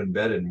lie down in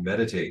bed and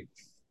meditate.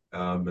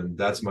 And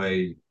that's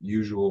my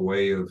usual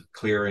way of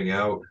clearing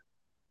out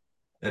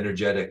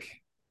energetic,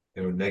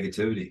 you know,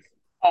 negativity.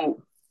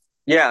 Oh,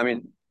 yeah. I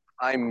mean,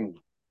 I'm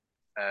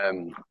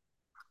um,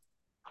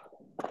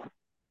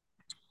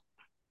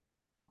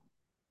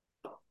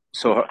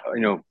 so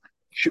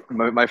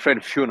my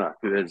friend Fiona,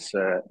 who is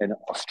in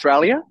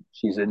Australia.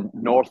 She's in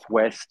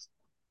northwest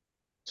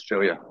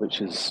Australia,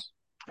 which is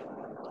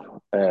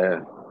uh,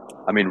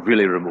 I mean,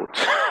 really remote.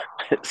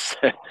 it's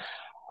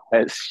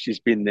it's she's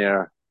been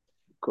there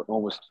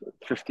almost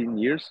 15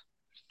 years,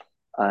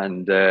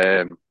 and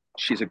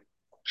she's a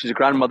she's a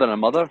grandmother and a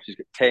mother. She's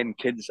got 10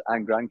 kids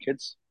and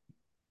grandkids,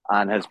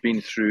 and has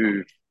been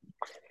through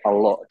a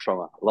lot of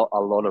trauma, a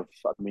lot of.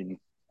 I mean,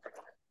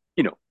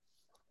 you know,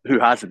 who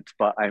hasn't?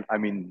 But I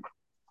mean,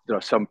 there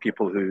are some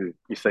people who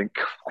you think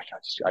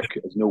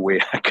there's no way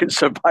I could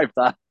survive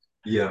that.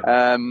 Yeah.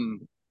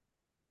 Um,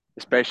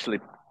 Especially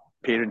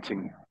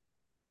parenting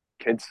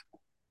kids.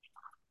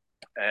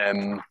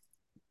 Um,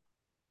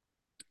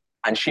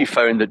 and she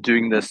found that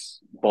doing this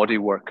body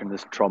work and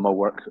this trauma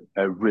work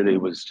really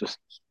was just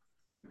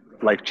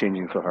life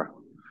changing for her.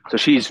 So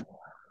she's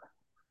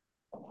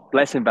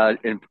less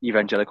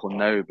evangelical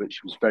now, but she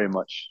was very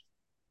much,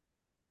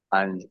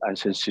 and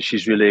so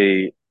she's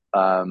really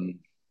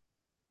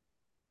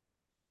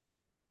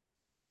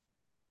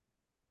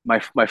my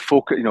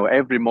focus. You know,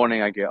 every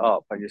morning I get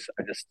up, I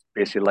just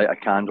basically light a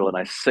candle and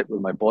I sit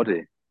with my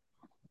body,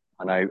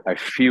 and I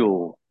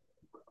feel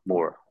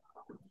more.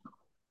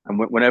 And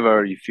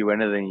whenever you feel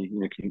anything,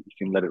 you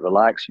can let it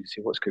relax. You can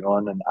see what's going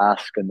on and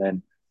ask, and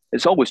then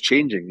it's always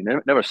changing.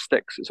 It never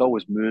sticks. It's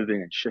always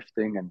moving and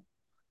shifting, and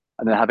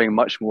then having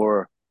much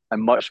more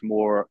and much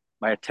more.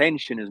 My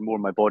attention is more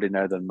my body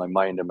now than my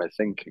mind and my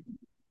thinking.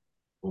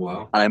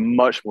 Wow. And I'm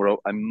much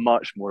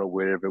more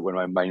aware of it when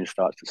my mind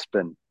starts to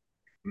spin.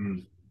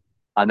 Mm.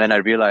 And then I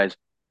realize,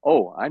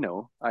 oh, I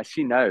know, I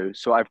see now.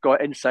 So I've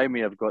got inside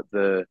me, I've got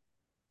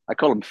I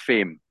call him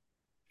Fame,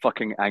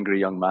 fucking angry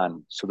young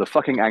man. So the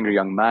fucking angry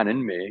young man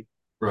in me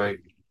Right.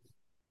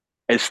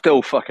 is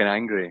still fucking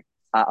angry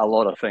at a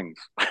lot of things.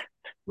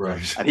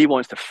 Right. And he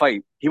wants to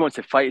fight. He wants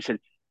to fight. He said,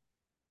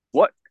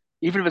 what?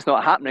 Even if it's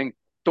not happening,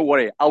 don't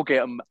worry, I'll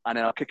get him and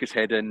then I'll kick his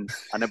head in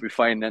and it'll be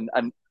fine. And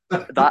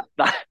that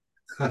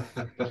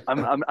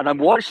I'm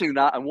watching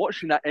that. I'm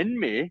watching that in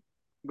me.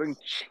 Going,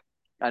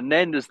 and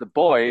then there's the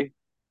boy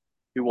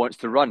who wants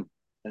to run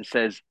and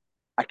says,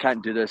 I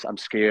can't do this. I'm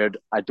scared.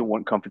 I don't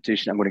want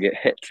confrontation. I'm going to get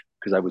hit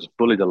because I was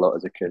bullied a lot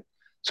as a kid.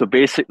 So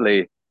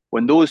basically,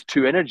 when those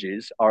two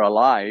energies are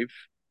alive,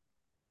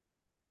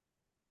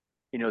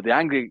 the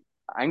angry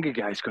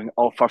guy's going,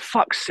 oh, for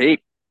fuck's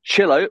sake,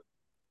 chill out,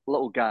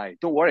 little guy.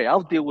 Don't worry,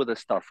 I'll deal with this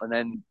stuff. And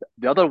then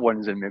the other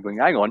ones in me are going,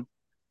 hang on,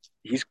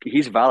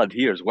 he's valid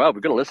here as well.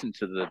 We've got to listen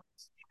to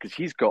because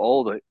he's got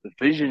all the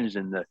visions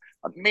and the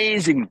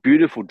amazing,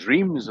 beautiful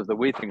dreams of the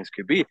way things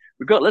could be.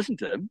 We've got to listen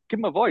to him, give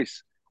him a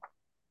voice.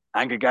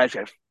 Angry guys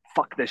go,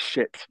 fuck this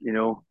shit,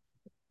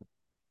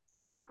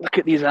 Look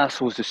at these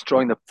assholes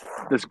destroying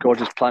this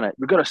gorgeous planet.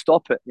 We've got to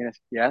stop it. Yes,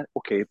 yeah,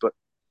 okay. But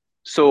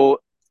so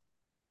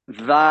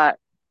that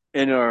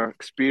inner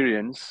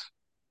experience,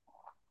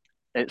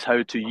 it's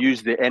how to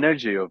use the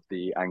energy of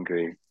the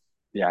anger,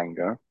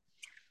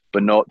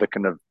 but not the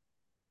kind of,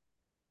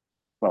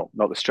 well,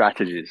 not the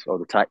strategies or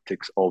the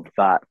tactics of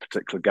that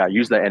particular guy.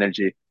 Use that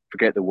energy,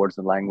 forget the words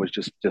and language,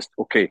 just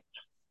okay,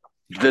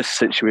 this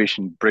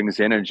situation brings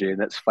energy, and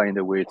let's find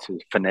a way to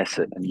finesse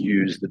it and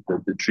use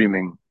the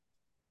dreaming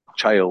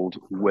child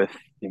with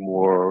the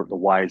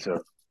wiser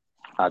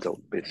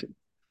adult, basically.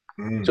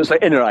 So it's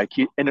like inner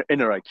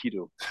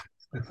Aikido.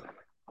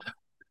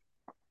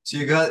 So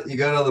you got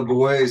all the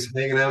boys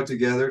hanging out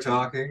together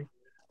talking.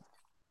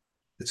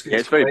 It's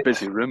a very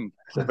busy room.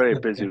 It's a very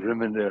busy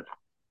room in there.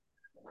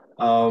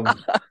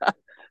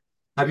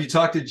 Have you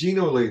talked to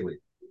Gino lately?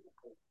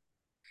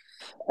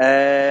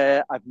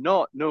 I've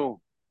not.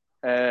 No.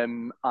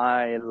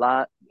 I've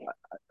not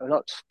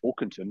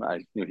spoken to him.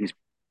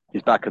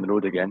 He's back on the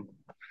road again.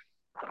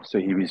 So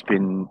he's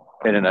been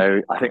in and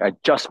out. I think I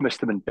just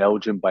missed him in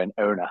Belgium by an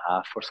hour and a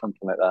half or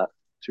something like that,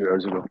 2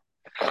 hours ago.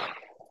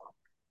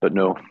 But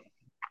no.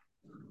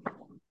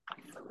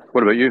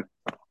 What about you?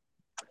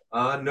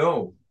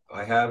 No,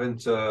 I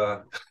haven't.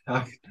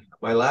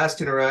 My last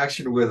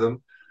interaction with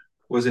him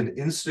was an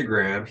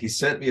Instagram. He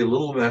sent me a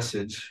little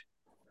message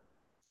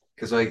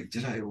because I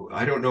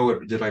don't know,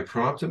 did I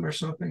prompt him or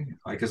something?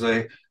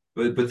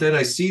 But then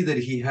I see that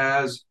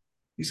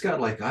he's got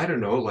like, I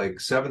don't know, like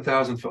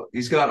 7,000.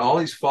 He's got all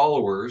these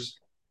followers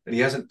and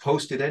he hasn't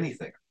posted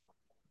anything.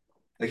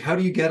 Like, how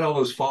do you get all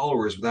those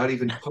followers without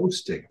even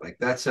posting? Like,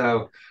 that's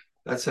how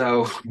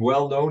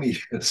well known he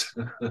is.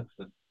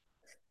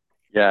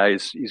 Yeah,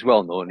 he's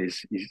well known.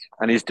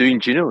 He's doing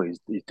Gino.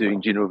 He's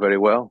doing Gino very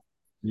well.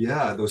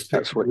 Yeah, those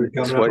That's pictures are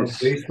that's coming up what on he's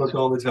Facebook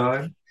all the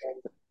time.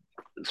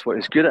 that's what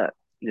he's good at.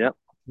 Yeah.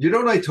 You know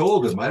what I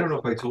told him? I don't know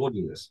if I told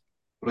you this,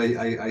 but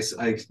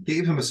I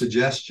gave him a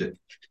suggestion.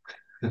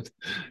 Of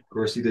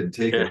course, he didn't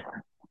take it.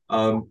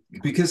 Yeah.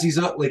 Because he's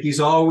not like he's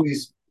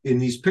always in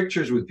these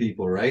pictures with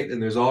people, right?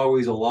 And there's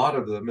always a lot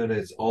of them, and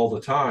it's all the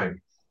time.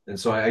 And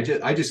so I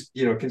just,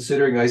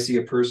 considering I see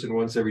a person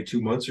once every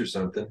 2 months or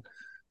something,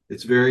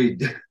 it's very,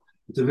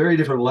 it's a very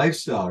different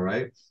lifestyle,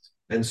 right?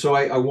 And so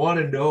I want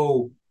to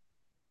know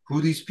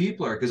who these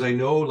people are because I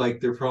know like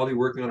they're probably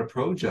working on a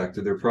project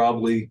or they're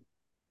probably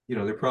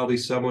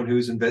someone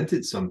who's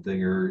invented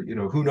something or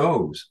who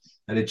knows.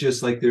 And it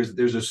just like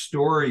there's a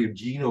story of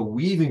Gino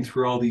weaving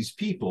through all these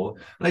people.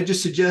 And I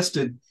just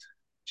suggested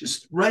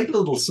just write a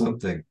little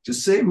something,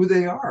 just say who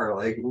they are,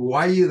 like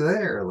why are you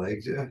there,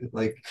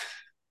 like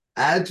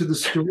add to the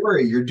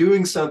story. You're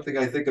doing something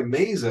I think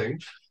amazing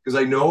because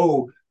I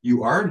know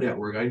you are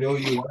network. I know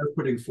you are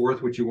putting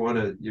forth what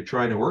you're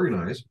trying to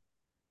organize.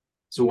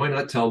 So why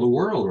not tell the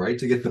world, right?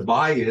 To get the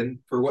buy-in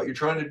for what you're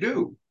trying to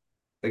do.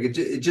 Like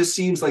it just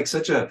seems like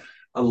such a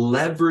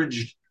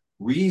leveraged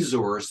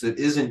resource that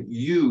isn't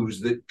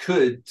used that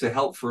could to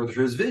help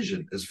further his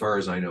vision, as far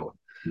as I know.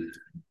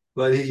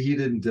 But he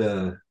didn't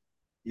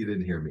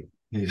hear me.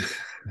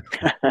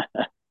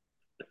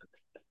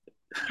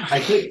 I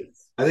think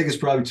it's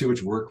probably too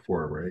much work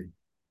for him, right?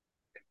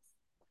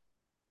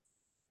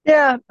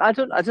 Yeah, I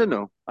don't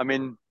know. I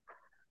mean,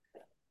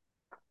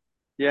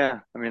 yeah,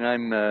 I mean,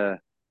 I'm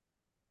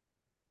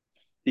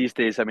these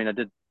days. I mean, I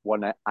did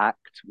one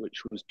act,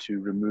 which was to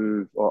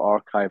remove or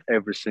archive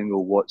every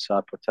single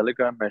WhatsApp or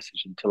Telegram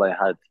message until I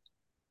had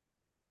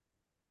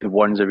the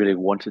ones I really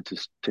wanted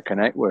to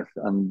connect with,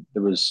 and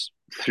there was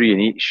three in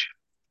each,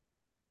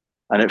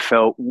 and it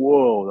felt,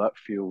 whoa, that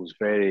feels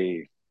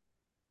very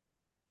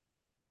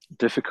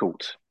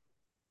difficult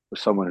for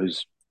someone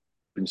who's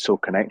been so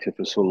connected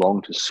for so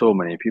long to so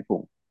many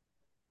people.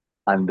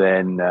 And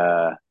then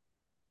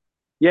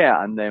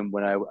yeah, and then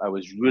when I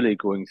was really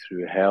going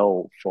through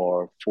hell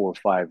for 4 or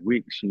 5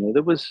 weeks,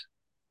 it was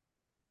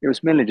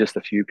mainly just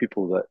a few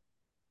people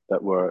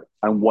that were,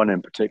 and one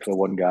in particular,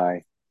 one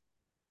guy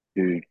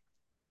who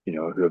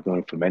who I've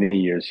known for many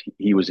years.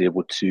 He was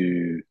able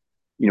to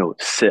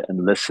sit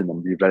and listen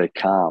and be very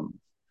calm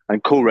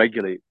and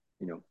co-regulate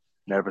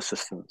nervous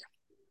systems,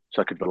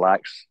 so I could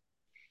relax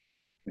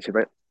and say,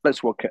 right,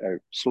 let's work it out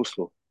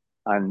slow,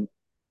 and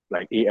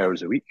like 8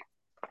 hours a week.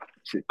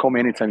 So call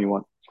me anytime you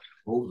want.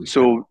 Holy cow.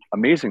 So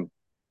amazing,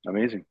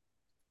 amazing.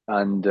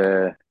 And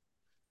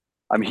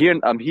I'm here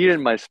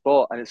in my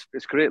spot, and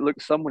it's great. Look,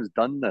 someone's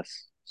done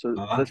this. So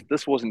Uh-huh.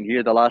 this wasn't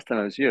here the last time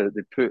I was here.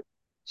 They put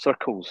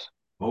circles.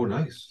 Oh,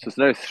 nice. So it's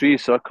now three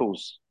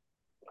circles.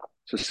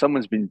 So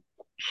someone's been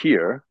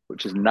here,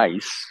 which is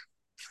nice,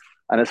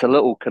 and it's a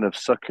little kind of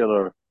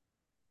circular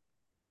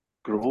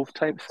grove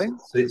type thing.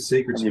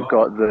 Sacred And you've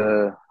spot. got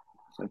the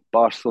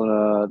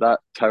Barcelona. That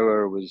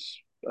tower was,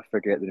 I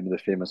forget the name of the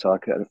famous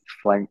architect,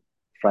 Frank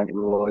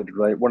Lloyd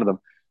Wright. One of them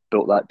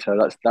built that tower.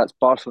 That's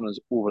Barcelona's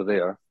over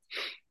there,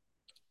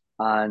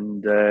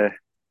 and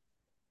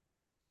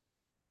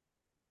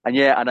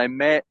yeah, and I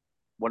met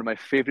one of my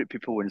favorite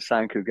people in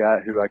San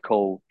Cugat, who I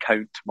call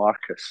Count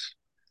Marcus,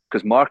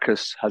 because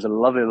Marcus has a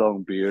lovely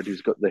long beard.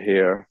 He's got the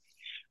hair,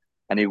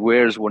 and he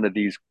wears one of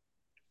these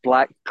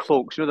black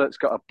cloaks. That's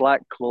got a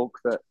black cloak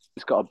that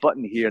it's got a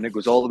button here, and it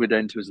goes all the way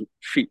down to his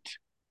feet.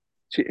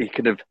 So he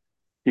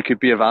could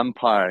be a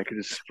vampire. He could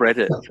just spread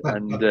it,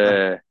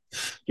 and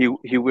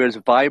he wears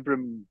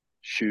Vibram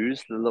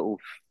shoes, the little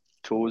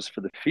toes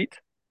for the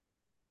feet,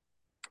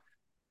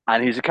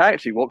 and he's a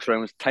character. He walks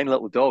around with a tiny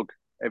little dog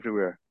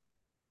everywhere,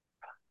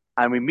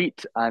 and we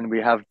meet and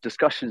we have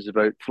discussions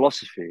about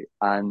philosophy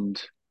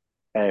and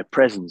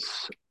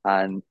presence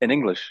and in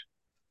English.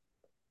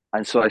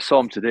 And so I saw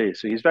him today.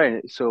 So he's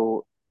very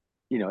so.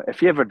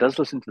 If he ever does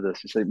listen to this,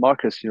 he's like,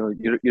 Marcus, you're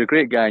a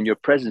great guy, and your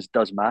presence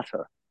does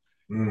matter.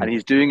 And Mm.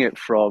 he's doing it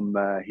from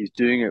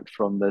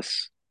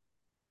this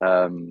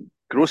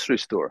grocery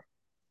store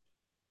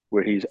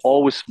where he's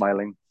always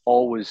smiling,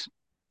 always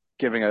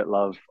giving out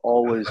love,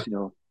 always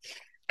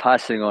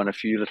passing on a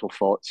few little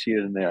thoughts here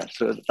and there.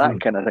 So that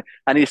Mm. kind of thing.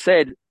 And he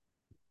said,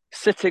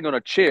 sitting on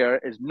a chair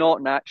is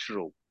not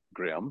natural,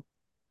 Graham.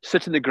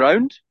 Sit in the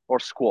ground or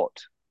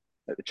squat,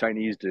 like the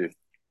Chinese do.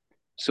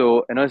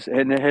 So in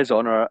his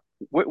honor,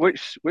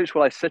 which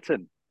will I sit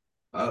in?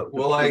 The,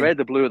 Well, the I red,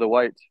 the blue, or the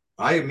white?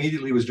 I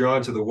immediately was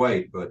drawn to the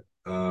white, but it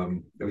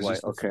The was white.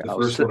 just Okay, the I'll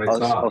first sit. one I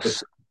saw.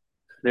 But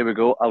There we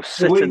go. I'll no,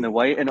 sit in wait, the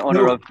white in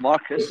honor no, of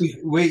Marcus.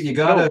 wait, you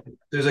No, gotta.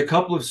 There's a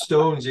couple of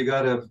stones you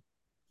gotta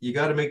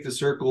make the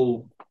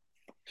circle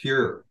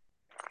pure.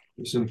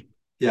 There's some,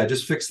 yeah,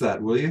 just fix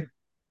that, will you?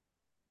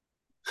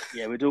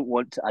 yeah, we don't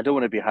want. I don't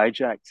want to be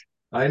hijacked.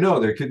 I know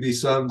there could be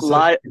some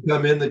Lie.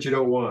 come in that you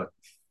don't want.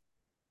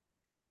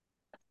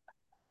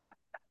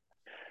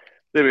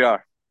 There we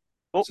are.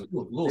 Oh, It's a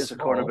little there's a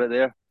corner small. bit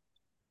there.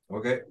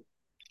 Okay.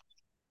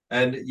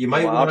 And you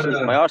Well, might want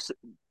to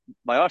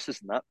my arse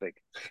isn't that big.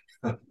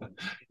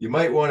 you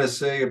might want to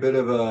say a bit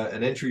of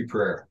an entry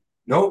prayer.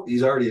 Nope,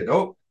 he's already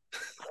nope.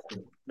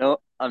 No,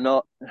 I'm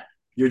not.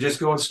 You're just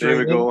going There straight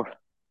we in. go.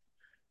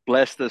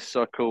 Bless this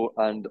circle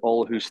and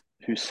all who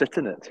sit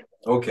in it.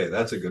 Okay,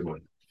 that's a good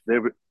one.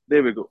 There we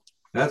there we go.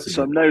 That's a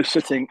So good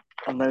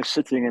I'm now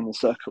sitting in the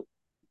circle.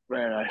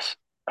 Very nice.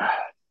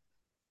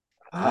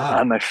 Ah,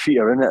 And my feet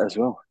are in it as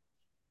well.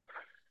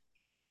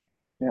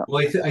 Yeah.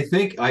 well, I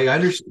think I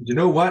understand. You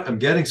know what? I'm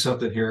getting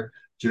something here.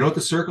 Do you know what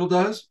the circle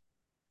does?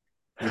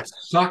 It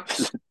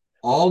sucks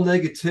all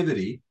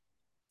negativity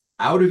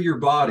out of your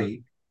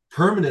body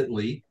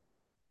permanently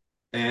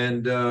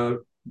and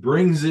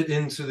brings it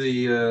into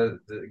the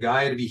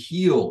guy to be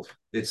healed.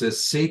 It's a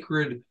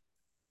sacred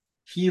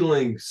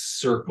healing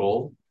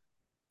circle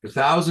for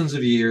thousands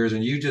of years,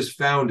 and you just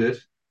found it.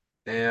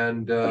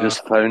 And I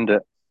just found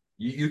it.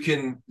 you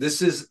can.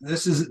 This is.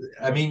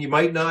 I mean, you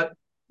might not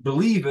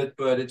believe it,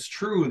 but it's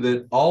true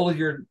that all of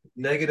your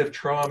negative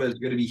trauma is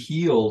going to be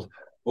healed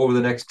over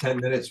the next 10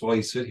 minutes while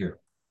you sit here.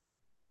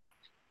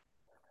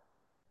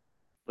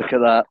 Look at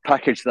that.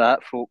 Package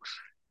that, folks.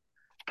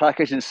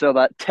 Package and sell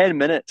that. 10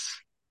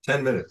 minutes.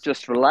 10 minutes.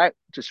 Just relax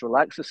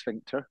the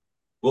sphincter.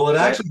 Well, it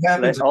Let actually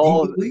happens let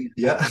all immediately.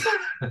 Yeah.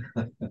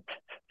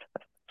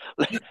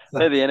 let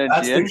the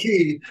That's energy the in.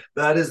 key.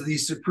 That is the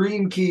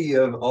supreme key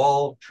of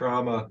all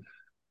trauma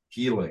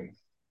healing.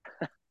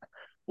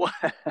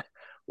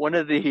 One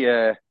of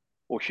the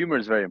well, humor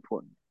is very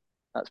important.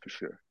 That's for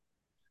sure.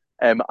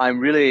 I'm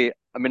really.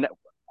 I mean,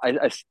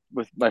 I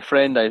with my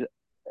friend,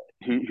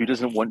 who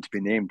doesn't want to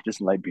be named,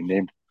 doesn't like being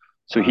named.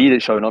 So Uh, he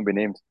that shall not be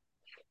named.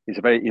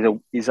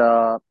 He's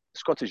a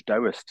Scottish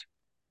Taoist,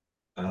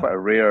 uh, quite a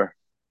rare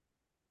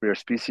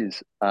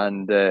species,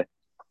 and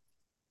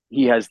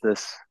he has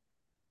this.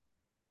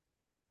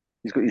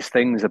 He's got these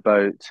things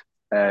about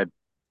uh,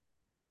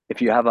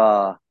 if you have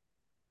a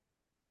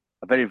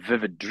very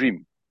vivid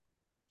dream,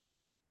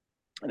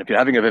 and if you're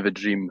having a vivid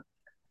dream,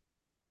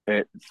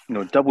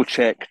 double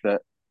check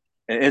that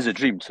it is a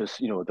dream. So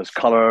there's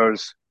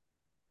colors.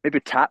 Maybe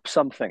tap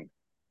something.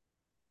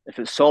 If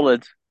it's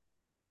solid,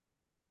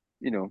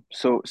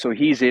 so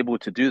he's able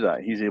to do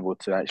that. He's able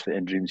to actually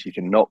in dreams he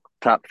can knock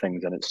tap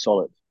things and it's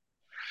solid.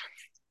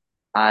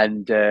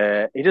 And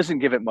he doesn't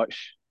give it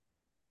much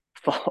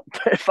thought.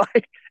 But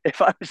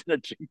if I was in a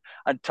dream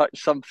and touched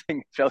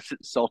something, felt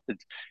it solid,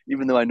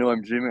 even though I know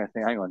I'm dreaming, I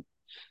think, hang on.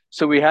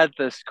 So we had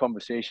this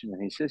conversation,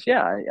 and he says,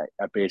 "Yeah,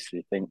 I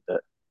basically think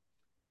that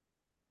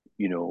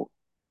you know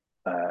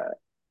uh,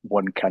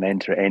 one can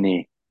enter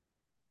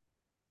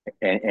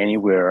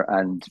anywhere,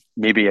 and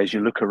maybe as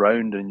you look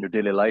around in your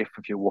daily life,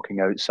 if you're walking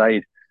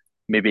outside,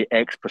 maybe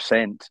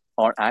X%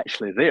 aren't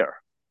actually there.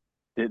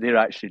 They're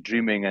actually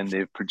dreaming, and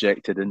they've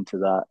projected into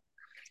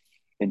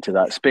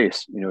that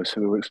space. So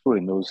we were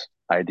exploring those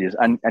ideas,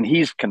 and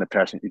he's kind of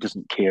person who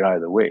doesn't care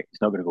either way.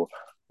 He's not going to go,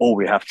 oh,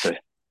 we have to.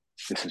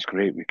 This is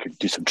great. We could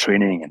do some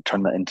training and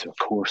turn that into a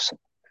course and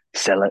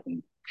sell it.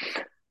 And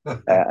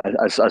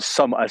as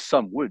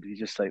some would, he's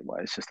just like, well,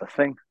 it's just a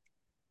thing.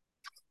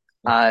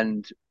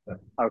 And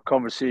our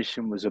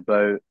conversation was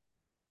about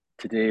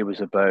today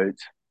was about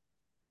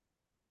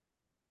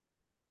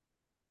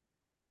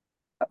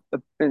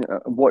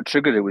what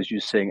triggered it was you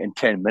saying in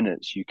 10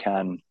 minutes you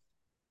can.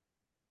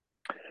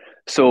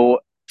 So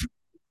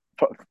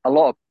for a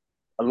lot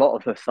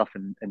of the stuff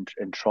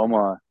in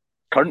trauma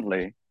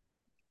currently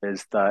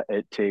is that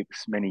it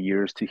takes many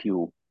years to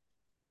heal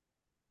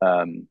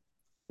um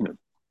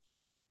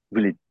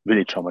really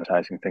really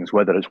traumatizing things,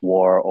 whether it's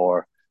war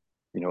or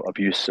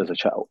abuse as a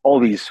child, all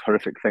these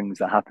horrific things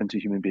that happen to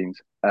human beings.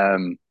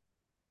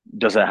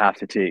 Does it have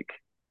to take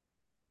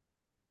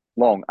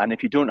long? And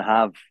if you don't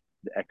have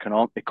the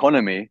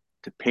economy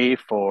to pay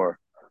for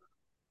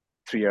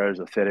 3 hours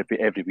of therapy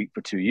every week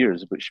for 2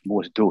 years, which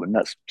most don't,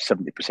 that's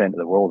 70% of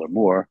the world or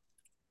more,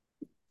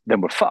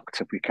 then we're fucked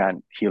if we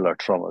can't heal our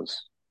traumas.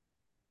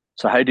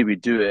 So how do we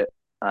do it,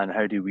 and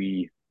how do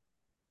we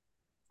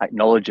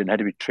acknowledge it, and how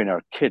do we train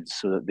our kids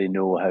so that they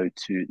know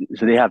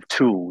so they have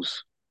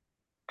tools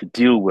to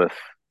deal with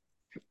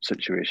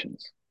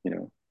situations,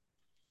 because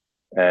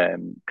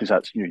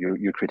that's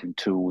you're creating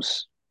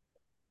tools.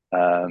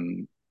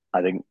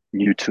 I think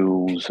new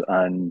tools,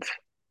 and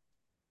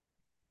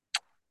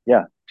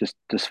yeah,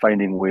 just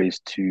finding ways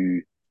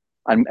to,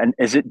 and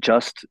is it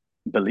just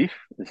belief?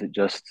 Is it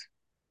just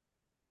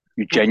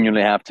you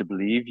genuinely have to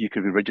believe you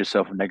could rid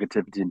yourself of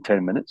negativity in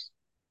 10 minutes?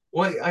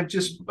 well,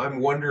 I'm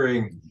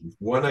wondering.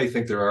 One, I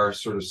think there are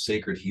sort of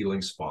sacred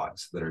healing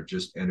spots that are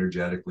just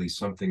energetically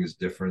something is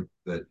different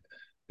that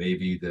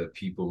maybe the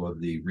people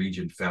of the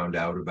region found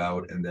out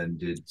about and then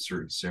did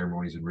certain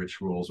ceremonies and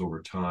rituals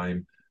over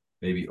time,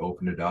 maybe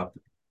open it up.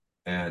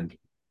 And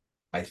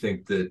I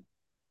think that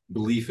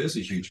belief is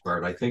a huge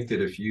part. I think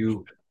that if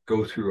you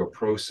go through a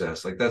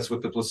process, like that's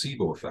what the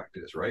placebo effect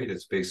is, right?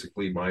 It's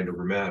basically mind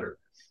over matter.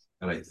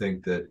 And I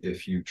think that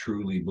if you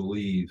truly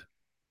believe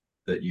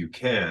that you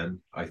can,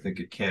 I think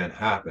it can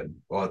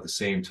happen. While at the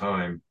same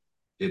time,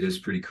 it is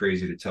pretty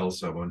crazy to tell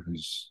someone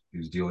who's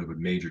dealing with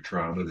major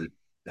trauma that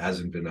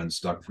hasn't been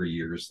unstuck for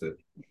years that,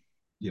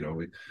 you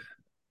know,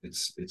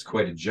 it's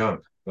quite a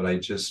jump. But I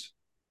just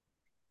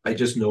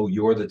know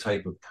you're the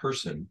type of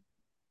person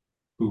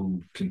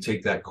who can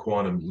take that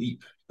quantum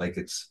leap. Like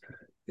it's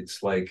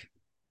like,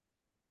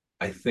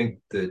 I think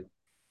that,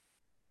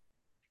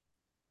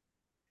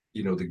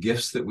 you know, the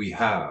gifts that we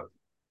have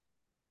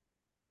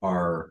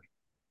are,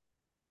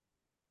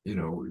 you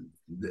know,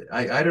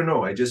 I don't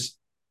know.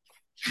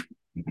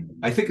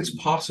 I think it's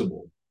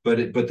possible,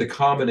 but the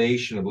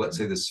combination of, let's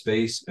say, the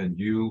space and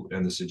you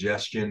and the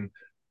suggestion,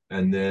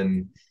 and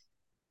then,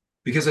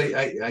 because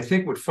I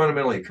think what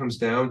fundamentally it comes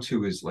down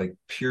to is like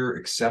pure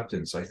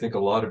acceptance. I think a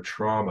lot of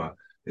trauma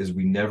is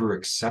we never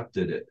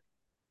accepted it.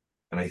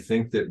 And I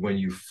think that when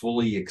you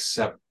fully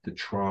accept the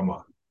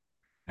trauma,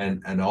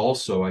 and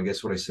also, I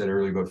guess what I said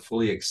earlier about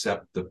fully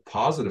accept the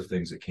positive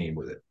things that came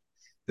with it,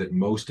 that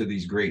most of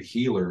these great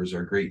healers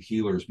are great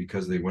healers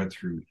because they went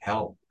through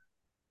hell.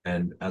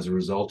 And as a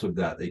result of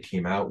that, they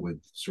came out with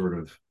sort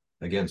of,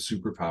 again,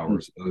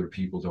 superpowers other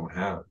people don't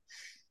have.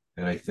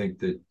 And I think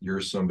that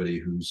you're somebody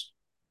who's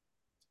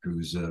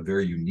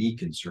very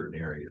unique in certain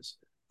areas.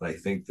 But I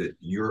think that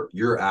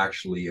you're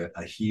actually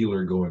a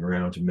healer going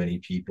around to many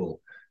people,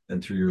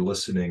 and through your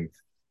listening,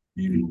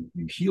 you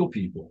heal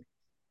people.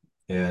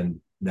 And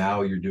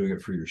now you're doing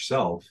it for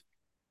yourself.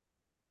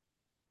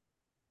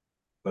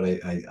 But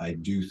I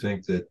do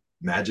think that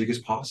magic is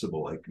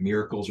possible, like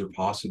miracles are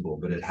possible,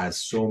 but it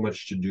has so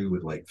much to do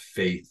with like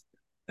faith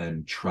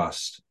and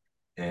trust,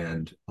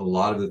 and a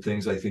lot of the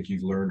things I think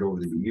you've learned over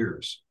the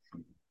years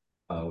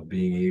of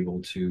being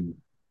able to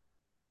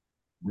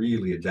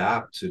really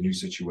adapt to new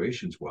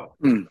situations well.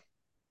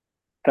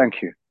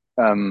 Thank you.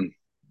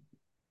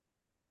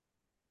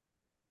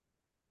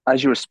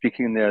 As you were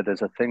speaking there,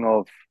 there's a thing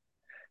of,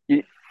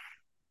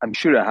 I'm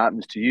sure it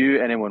happens to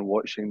you, anyone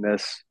watching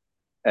this.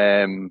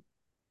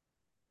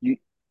 You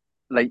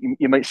like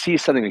you might see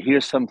something or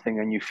hear something,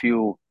 and you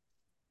feel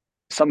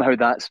somehow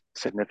that's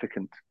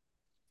significant.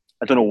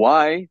 I don't know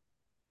why,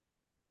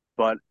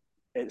 but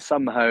it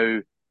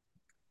somehow.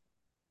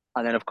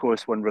 And then, of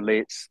course, one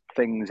relates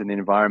things in the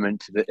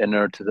environment to the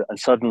inner, and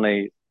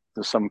suddenly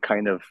there's some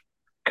kind of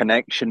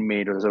connection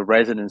made, or there's a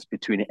resonance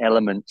between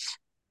elements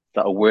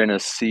that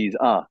awareness sees.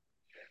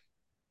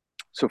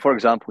 So for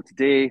example,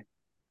 today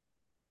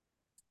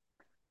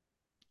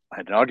I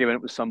had an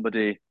argument with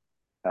somebody,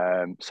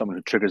 someone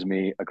who triggers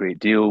me a great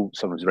deal,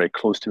 someone who's very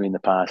close to me in the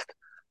past,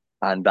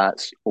 and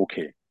that's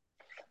okay.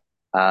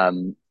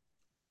 And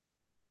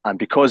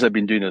because I've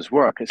been doing this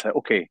work, it's like,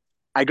 okay,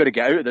 I got to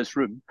get out of this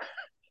room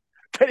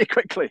very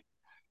quickly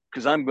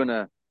because I'm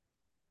gonna.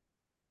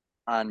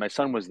 And my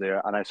son was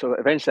there, and so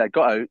eventually I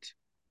got out,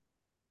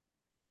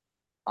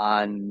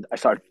 and I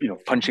started,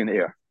 punching the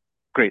air.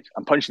 Great,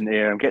 I'm punching the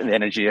air. I'm getting the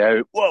energy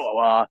out. Whoa, whoa,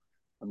 whoa.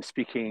 I'm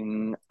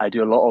speaking. I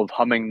do a lot of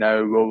humming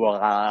now. Whoa, whoa,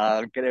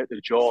 whoa. Get out the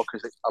jaw,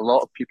 because a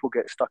lot of people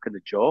get stuck in the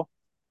jaw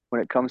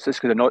when it comes to this,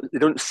 because they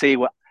don't say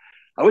what.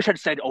 I wish I'd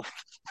said, "Oh,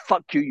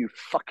 fuck you, you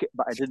fuck it,"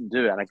 but I didn't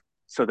do it,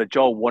 so the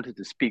jaw wanted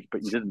to speak,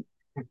 but you didn't.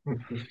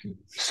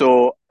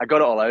 So I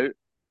got it all out,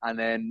 and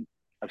then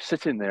I'm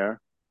sitting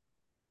there,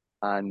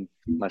 and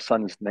my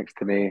son's next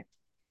to me.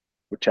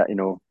 We're chatting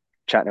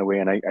away,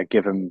 and I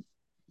give him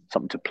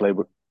something to play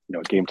with,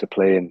 a game to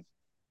play, and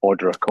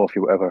order a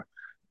coffee, whatever.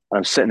 And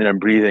I'm sitting there and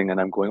breathing,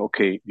 and I'm going,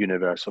 okay,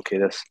 universe, okay,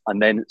 this.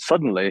 And then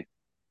suddenly,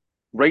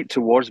 right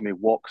towards me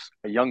walks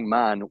a young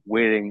man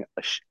wearing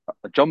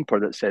a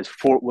jumper that says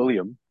Fort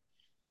William,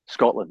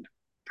 Scotland.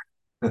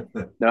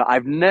 Now,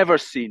 I've never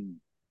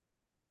seen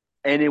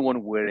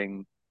anyone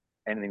wearing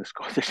anything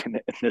Scottish in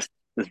this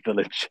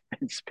village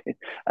in Spain.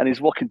 And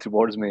he's walking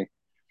towards me.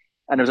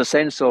 And there's a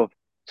sense of,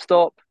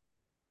 stop,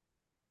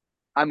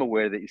 I'm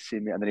aware that he's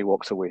seen me. And then he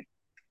walks away.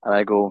 And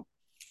I go,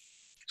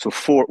 so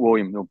Fort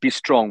William, be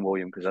strong,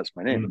 William, because that's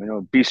my name.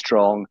 Be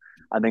strong.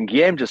 And then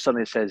Guillaume just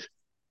suddenly says,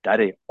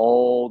 Daddy,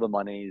 all the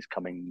money is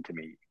coming to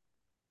me.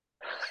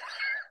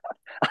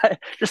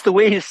 Just the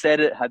way he said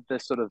it had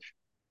this sort of.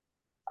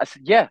 I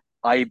said, yeah,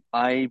 I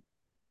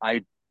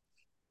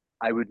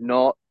would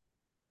not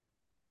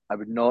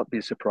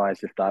be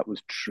surprised if that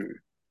was true.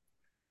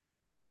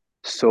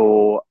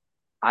 So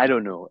I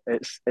don't know.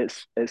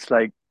 It's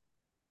like,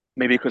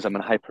 maybe because I'm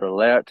in hyper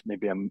alert,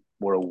 maybe I'm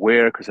more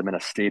aware because I'm in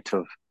a state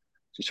of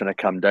just trying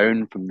to come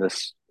down from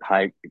this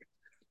high.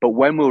 But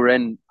when we're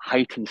in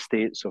heightened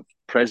states of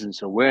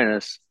presence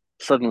awareness,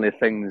 suddenly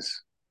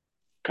things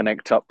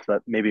connect up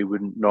that maybe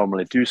wouldn't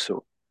normally do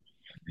so.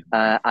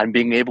 And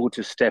being able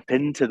to step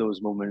into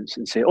those moments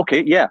and say,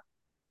 okay, yeah,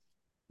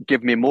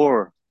 give me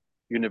more,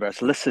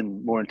 universe,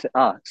 listen more into,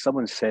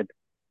 someone said,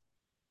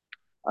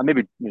 and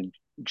maybe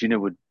Gina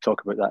would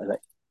talk about that,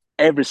 like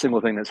every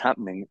single thing that's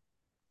happening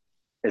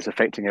is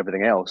affecting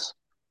everything else.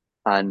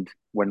 And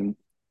when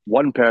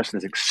one person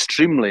is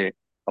extremely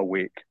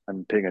awake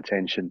and paying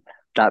attention,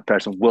 that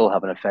person will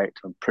have an effect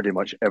on pretty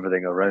much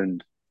everything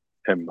around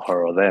him,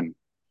 her, or them.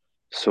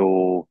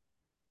 So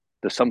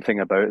there's something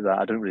about that.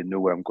 I don't really know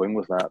where I'm going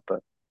with that,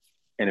 but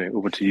anyway,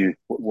 over to you.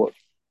 What?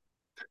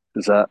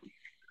 Is that?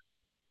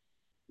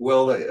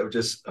 Well, I'm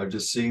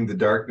just seeing the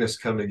darkness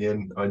coming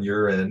in on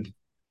your end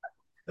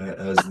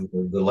as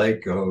the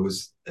light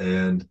goes,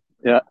 and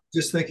Yeah.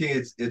 just thinking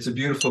it's a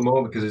beautiful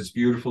moment because it's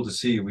beautiful to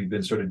see. We've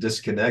been sort of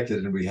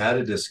disconnected, and we had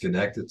a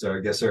disconnect. It's our,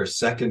 I guess, our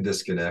second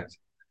disconnect.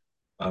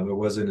 It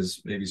wasn't as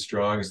maybe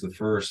strong as the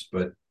first,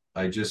 but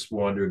I just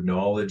want to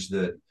acknowledge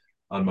that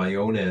on my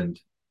own end,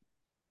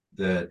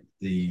 that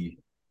the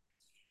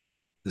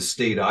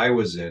state I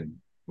was in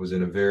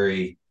a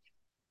very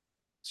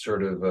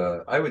sort of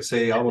I would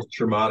say almost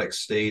traumatic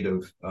state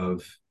of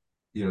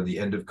the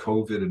end of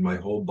COVID, and my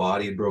whole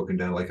body had broken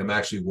down. Like I'm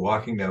actually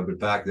walking now, but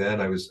back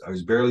then I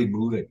was barely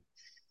moving,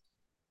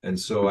 and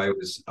so I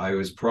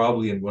was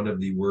probably in one of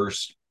the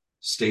worst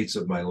states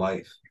of my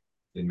life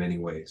in many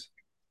ways.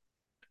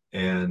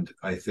 And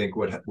I think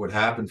what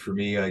happened for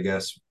me, I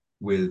guess,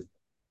 with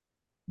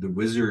the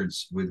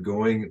Wizards, with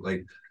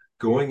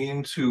going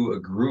into a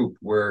group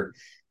where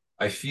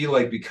I feel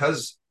like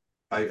because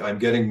I'm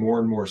getting more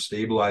and more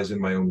stabilized in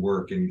my own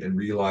work, and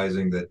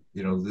realizing that,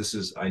 this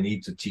is, I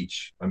need to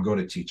teach. I'm going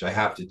to teach. I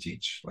have to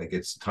teach. Like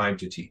it's time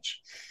to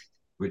teach,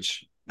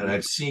 and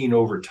I've seen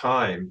over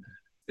time,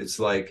 it's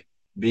like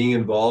being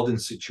involved in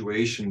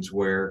situations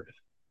where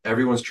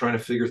everyone's trying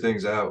to figure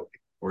things out,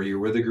 or you're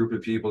with a group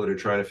of people that are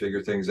trying to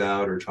figure things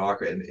out or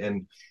talk.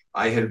 And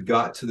I had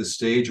got to the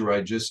stage where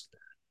I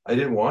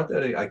didn't want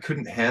that. I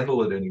couldn't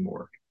handle it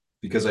anymore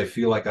because I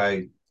feel like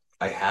I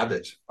have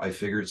it. I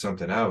figured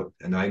something out,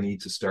 and I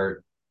need to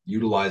start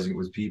utilizing it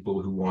with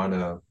people who want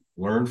to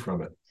learn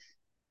from it.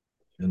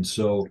 And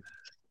so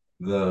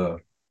the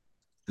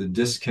the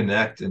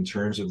disconnect in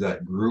terms of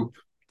that group,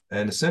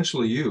 and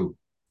essentially you,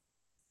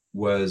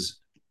 was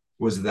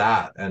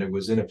that, and it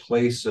was in a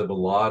place of a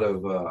lot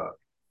of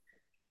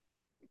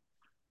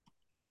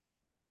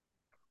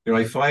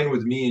I find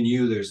with me and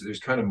you, there's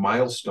kind of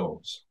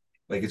milestones.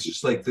 Like it's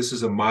just like this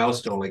is a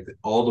milestone. Like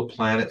all the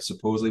planets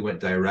supposedly went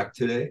direct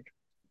today.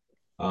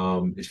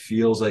 It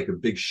feels like a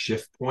big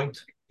shift point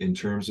in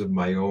terms of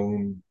my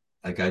own.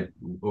 Like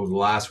over the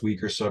last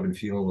week or so, I've been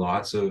feeling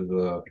lots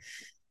of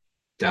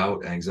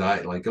doubt,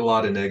 anxiety, like a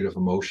lot of negative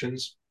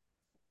emotions.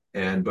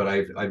 But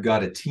I've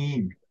got a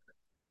team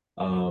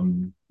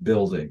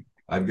building.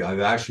 I've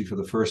actually for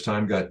the first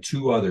time got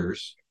two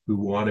others who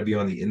want to be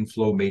on the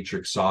Inflow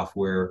Matrix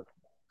software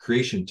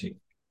creation team,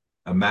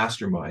 a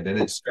mastermind, and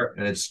it's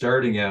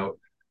starting out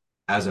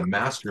as a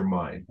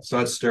mastermind. It's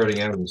not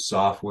starting out as a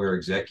software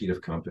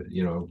executive company,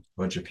 a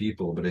bunch of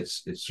people, but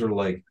it's sort of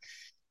like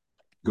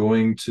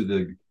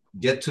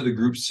get to the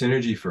group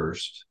synergy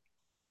first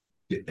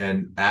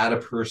and add a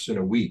person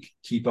a week,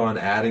 keep on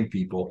adding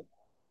people.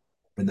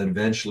 And then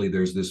eventually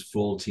there's this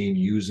full team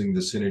using the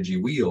synergy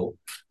wheel,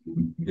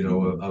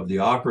 of the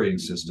operating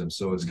system.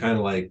 So it's kind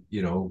of like,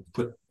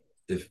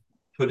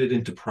 put it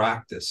into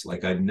practice.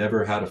 Like I've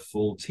never had a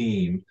full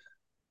team.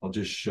 I'll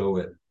just show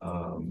it.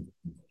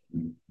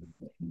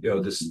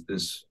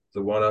 This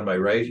the one on my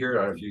right here.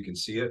 I don't know if you can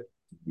see it,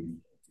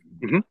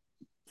 Mm-hmm.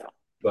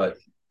 but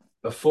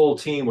a full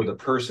team with a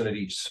person at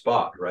each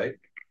spot, right?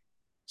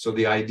 So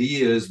the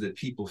idea is that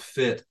people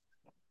fit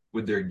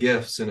with their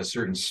gifts in a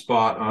certain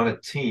spot on a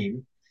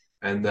team,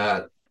 and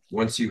that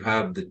once you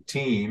have the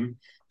team,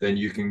 then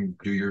you can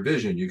do your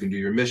vision, you can do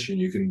your mission,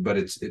 but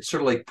it's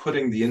sort of like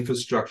putting the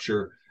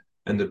infrastructure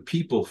and the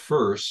people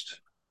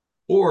first.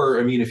 Or,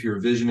 I mean, if you're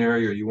a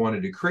visionary or you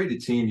wanted to create a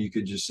team, you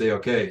could just say,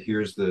 okay,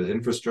 here's the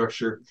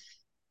infrastructure.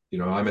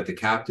 I'm at the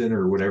captain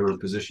or whatever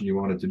position you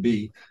want it to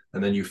be,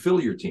 and then you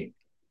fill your team.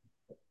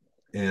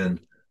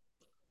 And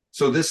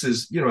so this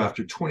is,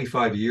 after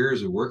 25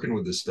 years of working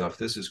with this stuff,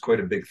 this is quite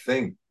a big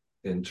thing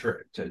in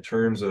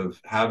terms of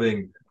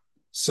having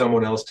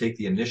someone else take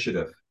the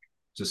initiative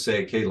to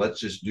say, okay, let's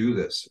just do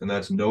this. And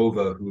that's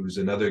Nova, who's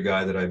another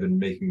guy that I've been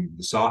making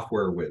the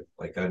software with.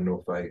 Like, I don't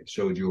know if I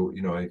showed you,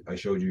 I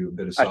showed you a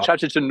bit of I software.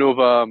 chatted to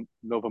Nova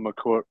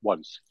McCourt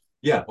once.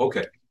 Yeah,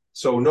 okay.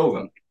 So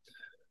Nova.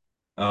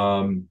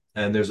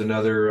 And there's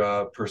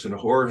another person,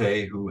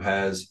 Jorge, who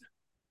has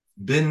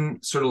been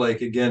sort of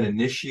like, again,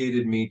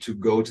 initiated me to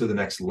go to the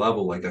next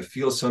level. Like I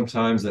feel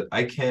sometimes that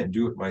I can't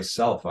do it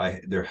myself.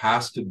 There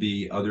has to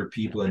be other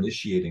people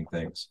initiating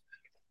things.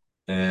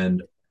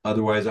 And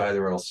otherwise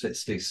either I'll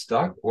stay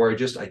stuck or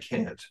I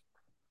can't.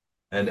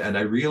 And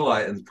I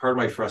realize, and part of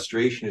my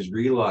frustration is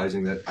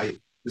realizing that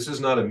this is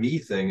not a me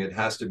thing. It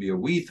has to be a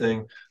we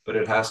thing, but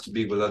it has to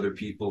be with other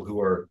people who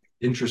are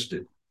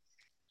interested.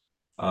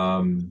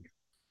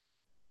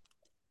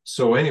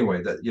 So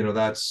anyway,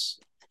 that's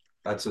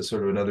a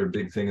sort of another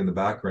big thing in the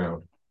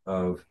background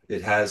of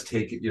it has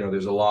taken,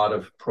 there's a lot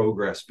of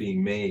progress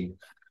being made.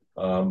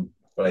 But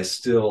I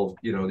still,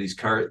 these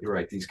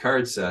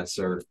card sets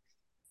are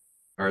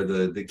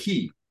the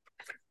key,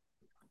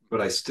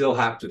 but I still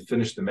have to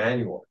finish the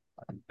manual.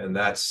 And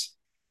that's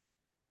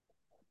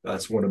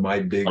one of my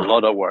big, a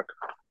lot of work.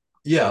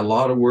 Yeah, a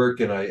lot of work,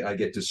 and I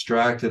get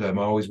distracted. I'm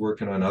always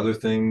working on other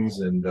things,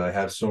 and I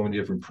have so many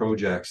different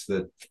projects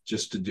that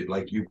just to do,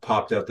 like you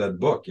popped out that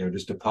book,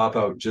 just to pop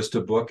out just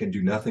a book and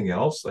do nothing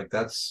else, like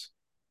that's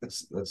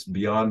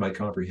beyond my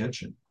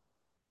comprehension.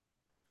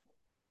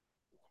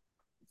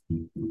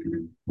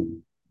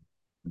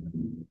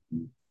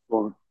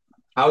 Well,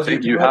 How's I your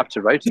think you dad? have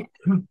to write it.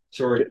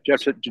 Sorry.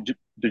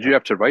 Did you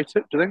have to write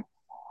it? Do you think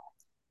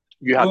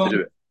you had to Well, do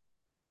it?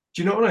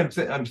 do you know what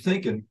I'm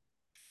thinking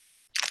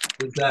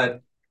is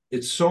that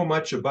it's so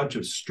much a bunch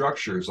of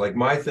structures. Like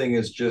my thing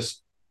is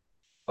just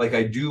like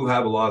I do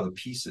have a lot of the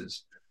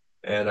pieces,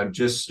 and I'm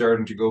just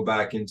starting to go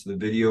back into the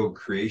video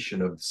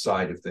creation of the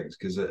side of things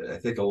because I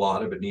think a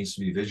lot of it needs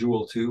to be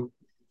visual too.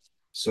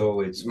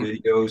 So it's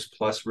Mhm. videos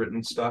plus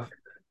written stuff.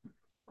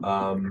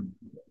 Um,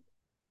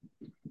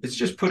 it's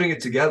just putting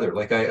it together.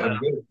 Like I'm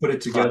going to put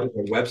it together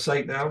on a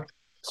website now,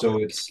 so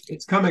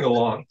it's coming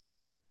along.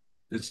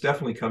 It's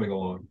definitely coming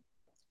along,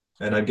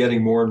 and I'm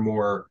getting more and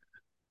more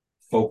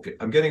focus.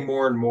 I'm getting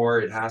more and more.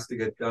 It has to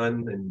get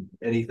done, and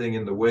anything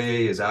in the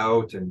way is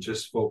out. And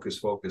just focus,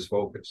 focus,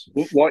 focus.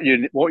 What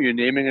you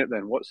naming it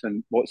then? What's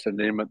the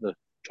name at the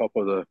top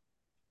of the?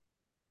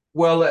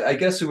 Well, I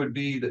guess it would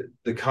be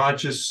the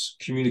conscious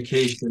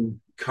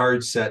communication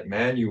card set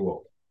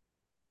manual.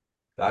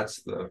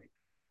 That's the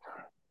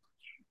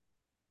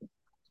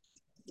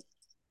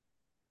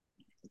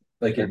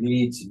like Okay. it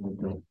needs.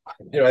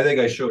 I think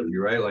I showed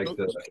you right. Like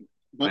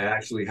I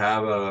actually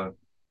have a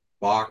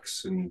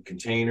box and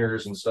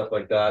containers and stuff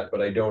like that,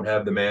 but I don't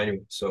have the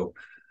manual, so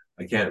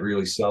I can't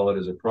really sell it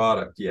as a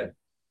product yet.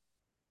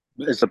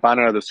 It's the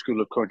banner of the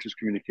School of Conscious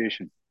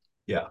Communication.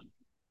 Yeah.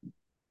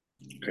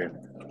 Okay.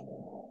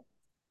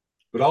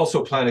 But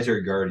also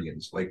Planetary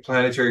Guardians. Like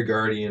Planetary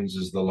Guardians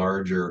is the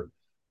larger,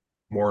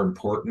 more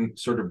important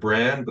sort of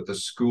brand, but the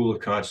School of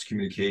Conscious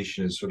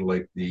Communication is sort of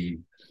like the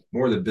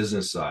more the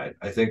business side.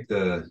 I think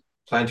the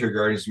Planetary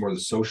Guardians is more the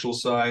social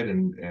side,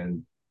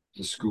 and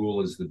the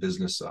school is the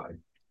business side.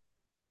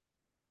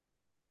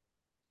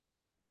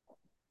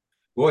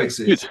 Boy, it's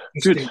Good. Good.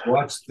 interesting to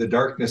watch the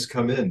darkness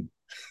come in.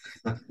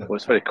 Well,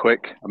 it's very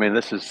quick. I mean,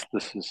 this is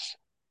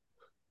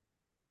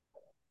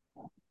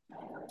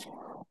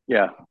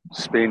yeah,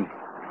 Spain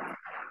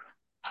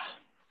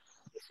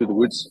through the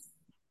woods.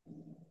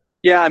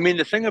 Yeah, I mean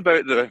the thing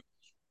about I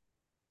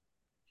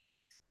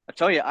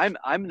tell you, I'm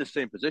in the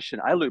same position.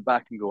 I look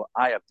back and go,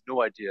 I have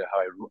no idea how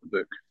I wrote a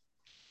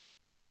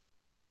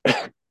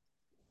book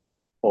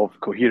of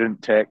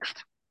coherent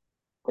text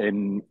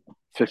in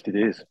 50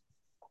 days.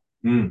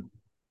 Mm.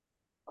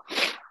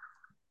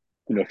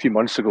 A few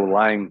months ago,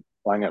 lying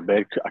at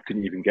bed, I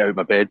couldn't even get out of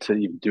my bed to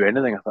even do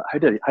anything. I thought, how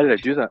did I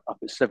do that? Up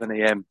at 7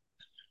 a.m.,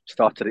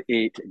 started at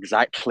 8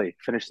 exactly,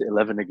 finished at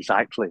 11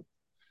 exactly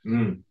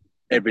Mm.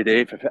 every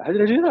day. How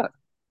did I do that?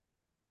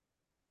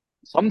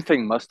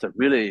 Something must have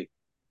really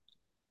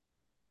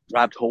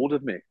grabbed hold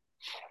of me.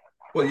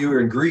 Well, you were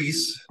in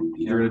Greece.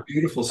 You're in a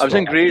beautiful I was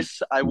in spot.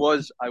 Greece. I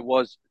was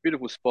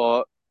beautiful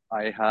spot.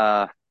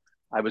 I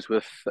was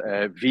with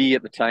V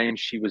at the time.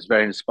 She was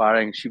very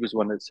inspiring. She was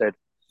one that said,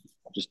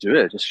 "Just do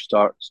it. Just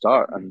start."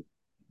 And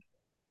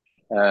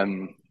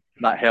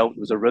that helped.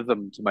 There was a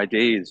rhythm to my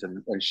days,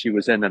 and she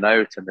was in and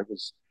out, and it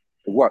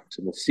worked,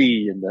 and the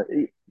sea, and there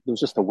was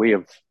just a way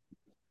of.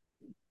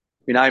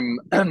 I mean,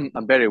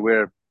 I'm very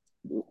aware,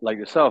 like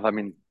yourself. I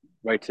mean,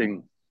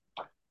 writing.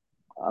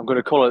 I'm going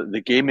to call it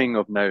the gaming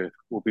of now.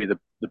 Will be the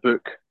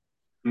book.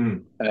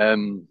 Mm.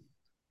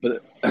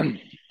 But I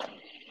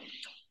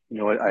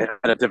had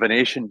a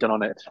divination done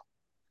on it,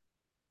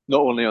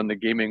 not only on the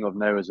gaming of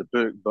now as a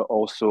book, but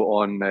also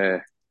on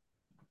the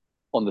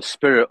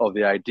spirit of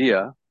the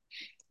idea.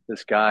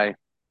 This guy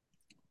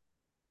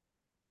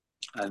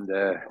and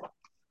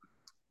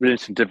really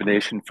some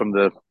divination from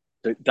the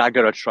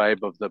Dagara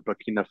tribe of the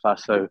Burkina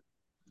Faso.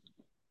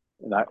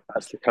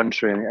 That's the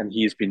country, and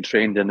he's been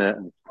trained in it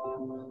and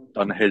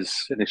done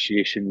his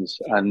initiations.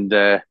 And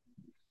for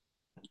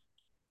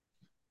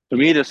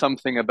me, there's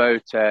something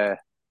about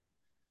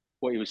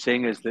what he was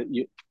saying is that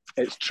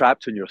it's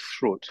trapped in your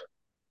throat.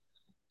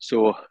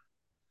 So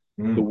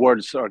the Mm.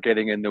 words are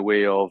getting in the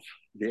way of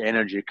the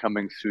energy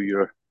coming through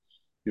your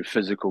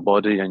physical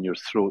body and your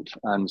throat,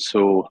 and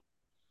so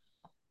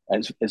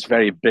it's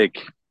very big.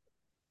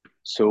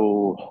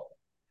 So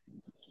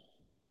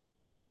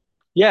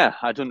yeah,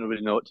 I don't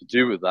really know what to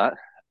do with that,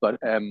 but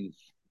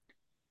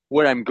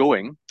where I'm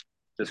going,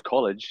 this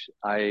college,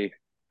 I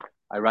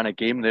ran a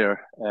game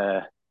there,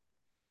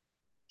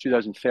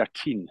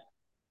 2013,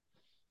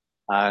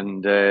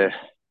 and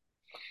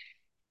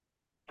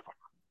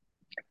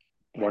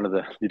one of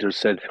the leaders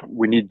said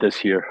we need this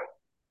here.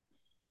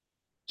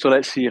 So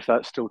let's see if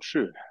that's still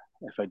true.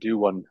 If I do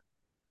one,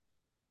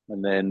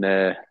 and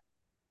then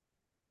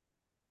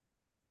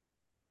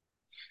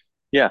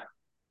yeah,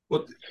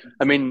 Well,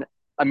 I mean,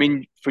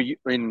 for you,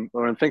 when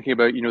I'm thinking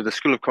about the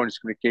School of Conscious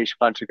Communication,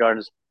 Planetary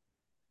Gardens,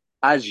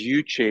 as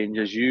you change,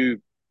 as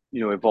you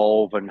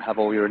evolve and have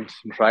all your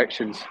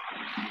interactions,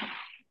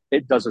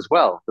 it does as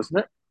well, doesn't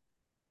it?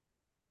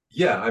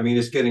 yeah, I mean,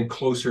 it's getting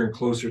closer and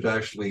closer to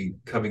actually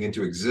coming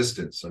into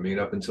existence. I mean,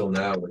 up until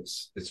now,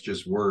 it's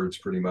just words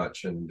pretty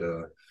much, and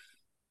uh,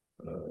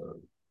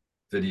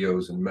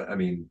 videos, and I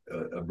mean,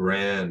 a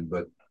brand,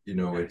 but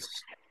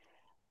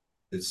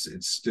it's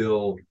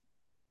still,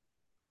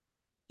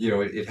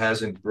 it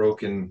hasn't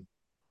broken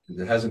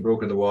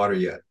the water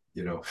yet.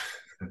 you know,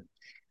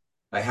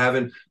 I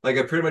haven't, like,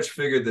 I pretty much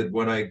figured that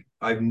when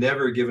I've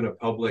never given a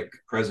public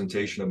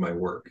presentation of my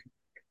work.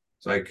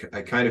 So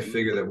I kind of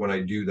figure that when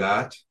I do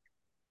that,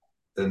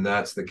 then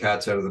that's the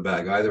cat's out of the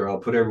bag. Either I'll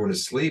put everyone to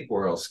sleep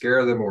or I'll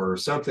scare them or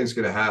something's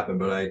going to happen.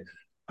 But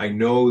I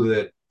know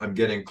that I'm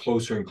getting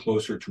closer and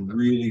closer to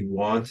really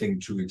wanting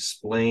to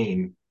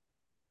explain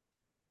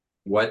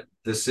what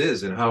this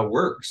is and how it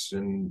works.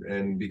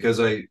 And because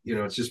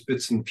it's just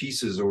bits and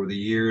pieces over the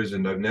years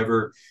and I've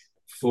never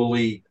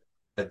fully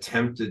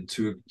attempted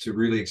to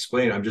really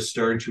explain. I'm just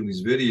starting to in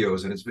these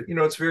videos and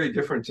it's very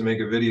different to make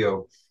a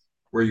video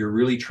where you're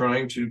really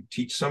trying to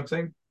teach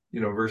something,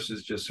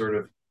 versus just sort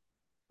of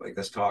like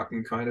us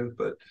talking kind of,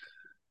 but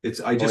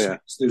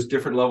there's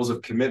different levels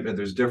of commitment.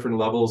 There's different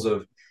levels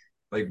of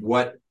like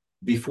what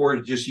before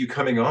just you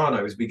coming on,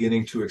 I was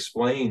beginning to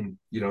explain,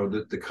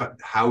 the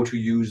how to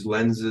use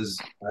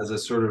lenses as a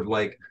sort of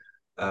like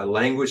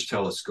language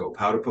telescope,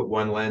 how to put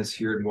one lens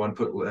here and one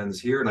put lens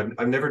here. And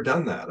I've never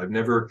done that. I've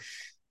never,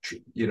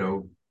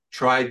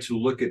 tried to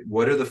look at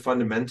what are the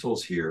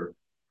fundamentals here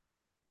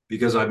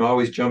because I'm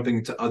always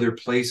jumping to other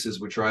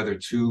places which are either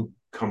too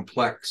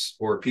complex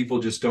or people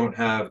just don't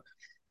have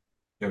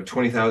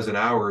 20,000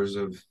 hours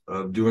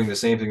of doing the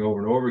same thing over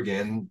and over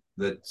again.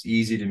 That's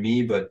easy to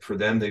me, but for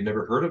them, they've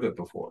never heard of it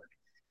before.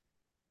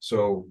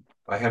 So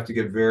I have to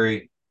get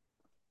very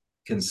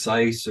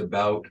concise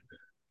about,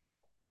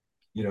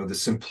 the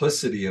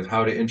simplicity of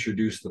how to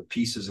introduce the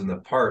pieces and the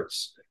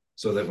parts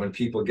so that when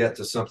people get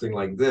to something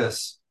like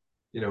this,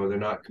 they're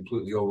not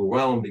completely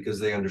overwhelmed because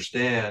they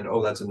understand,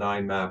 oh, that's a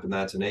 9 map and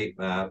that's an 8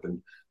 map.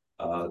 And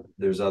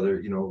there's other,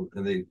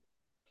 and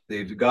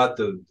they've got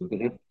the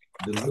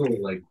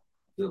little like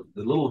the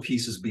little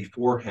pieces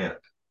beforehand,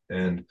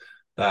 and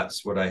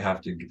that's what I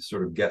have to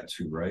sort of get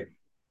to, right?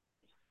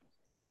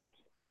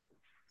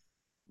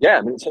 Yeah,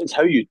 I mean, it's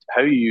how you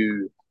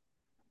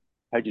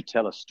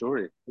tell a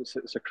story.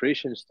 It's a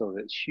creation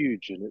story. It's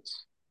huge and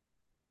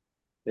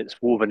it's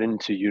woven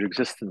into your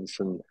existence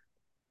and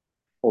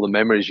all the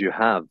memories you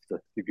have,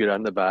 the good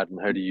and the bad,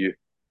 and how do you?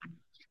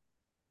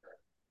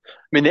 I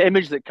mean, the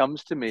image that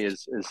comes to me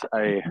is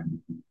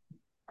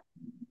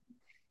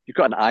you've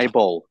got an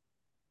eyeball,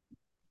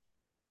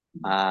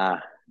 uh,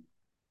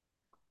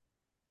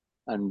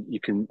 and you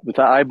can with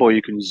that eyeball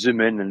you can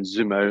zoom in and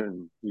zoom out,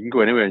 and you can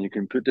go anywhere, and you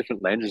can put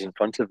different lenses in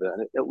front of it,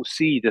 and it will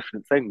see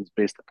different things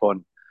based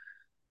upon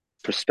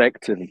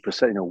perspective and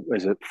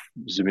is it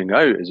zooming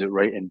out? Is it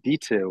right in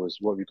detail? Is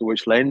what we go?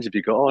 Which lens have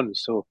you got on?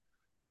 So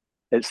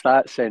it's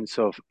that sense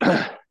of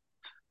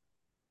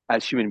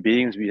as human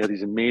beings, we have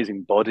these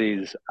amazing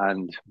bodies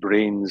and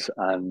brains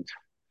and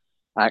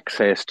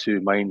access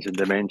to minds and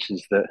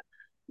dimensions that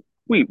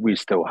we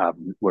still have.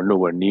 We're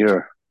nowhere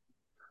near,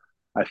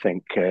 I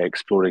think,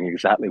 exploring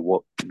exactly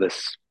what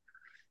this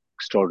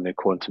extraordinary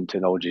quantum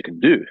technology can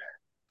do.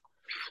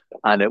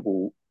 And it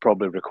will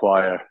probably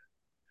require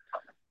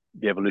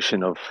the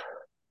evolution of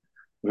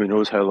who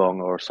knows how long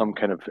or some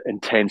kind of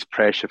intense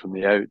pressure from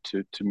the out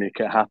to make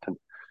it happen,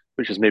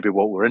 which is maybe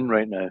what we're in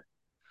right now.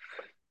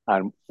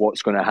 And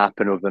what's going to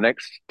happen over the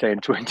next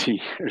 10,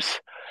 20 years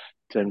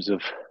in terms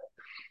of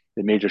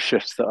the major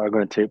shifts that are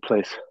going to take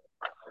place.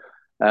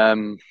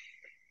 Can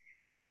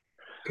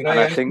I and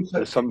I ask you think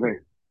there's something?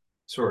 something.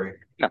 Sorry.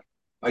 Yeah,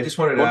 I just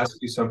wanted go to on. ask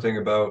you something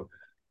about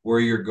where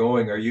you're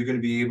going. Are you going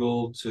to be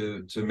able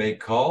to make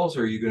calls,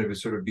 or are you going to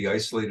sort of be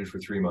isolated for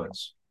 3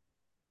 months?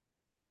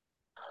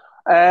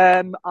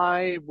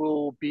 I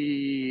will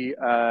be.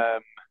 I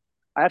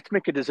have to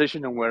make a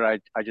decision on where I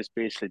just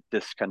basically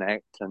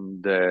disconnect,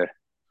 and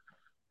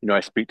I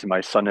speak to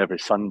my son every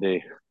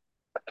Sunday,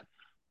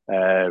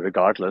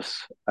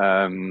 regardless,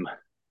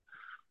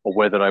 or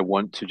whether I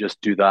want to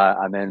just do that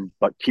and then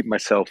but keep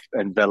myself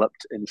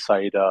enveloped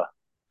inside a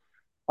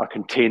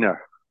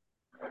container.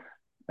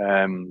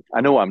 I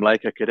know what I'm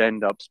like. I could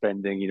end up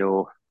spending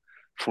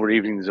 4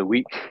 evenings a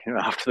week,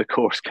 after the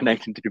course,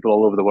 connecting to people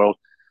all over the world,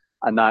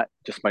 and that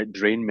just might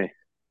drain me.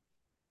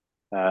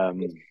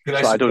 Can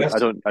I So suggest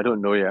I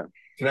don't know yet.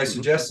 can I Mhm.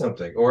 suggest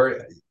something? Or,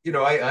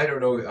 I don't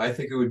know. I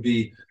think it would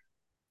be,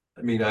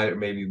 I mean, I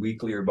maybe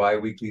weekly or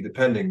bi-weekly,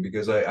 depending,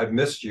 because I've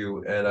missed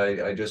you and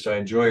I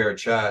enjoy our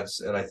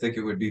chats, and I think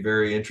it would be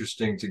very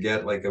interesting to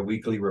get like a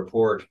weekly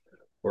report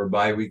or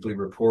bi-weekly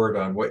report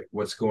on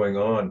what's going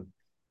on.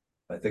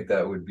 I think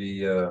that would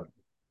be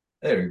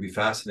it would be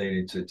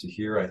fascinating to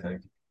hear, I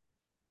think.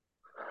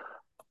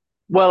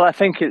 Well, I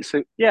think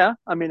yeah.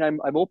 I mean, I'm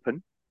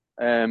open.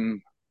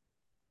 Um,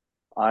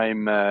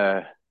 I'm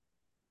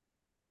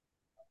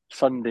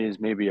Sunday's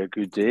maybe a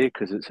good day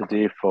because it's a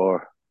day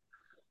for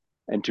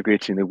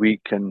integrating the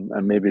week and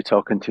maybe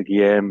talking to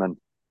Guillaume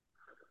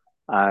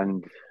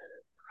and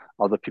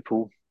other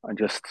people and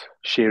just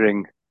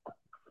sharing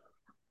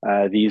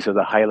these are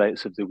the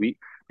highlights of the week.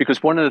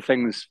 Because one of the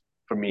things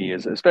for me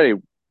is it's very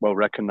well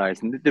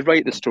recognized, and they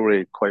write the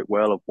story quite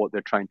well of what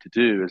they're trying to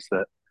do is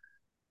that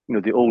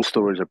the old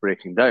stories are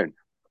breaking down,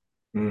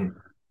 Mm.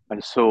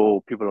 and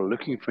so people are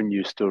looking for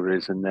new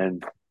stories, and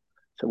then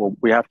so well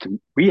we have to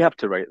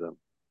write them.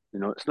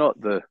 It's not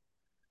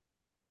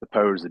the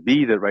powers that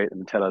be that write them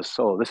and tell us,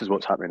 oh, this is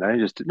what's happening now.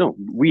 Just no,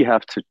 we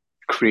have to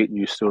create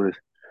new stories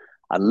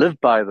and live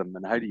by them.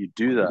 And how do you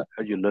do that?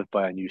 How do you live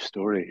by a new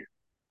story?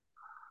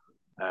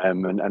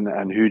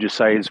 And who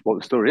decides what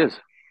the story is?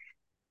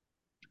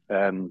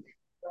 Well,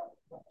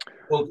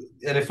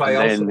 and if and I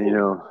also,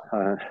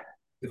 then,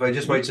 if I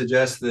just might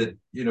suggest that,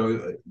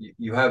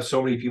 you have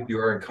so many people you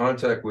are in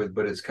contact with,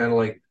 but it's kind of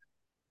like,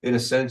 in a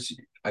sense,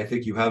 I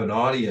think you have an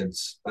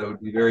audience that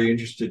would be very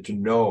interested to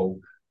know,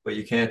 but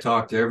you can't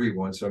talk to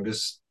everyone. So I'm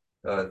just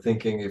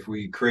thinking if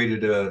we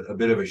created a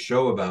bit of a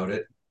show about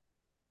it,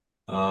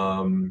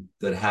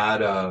 that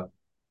had I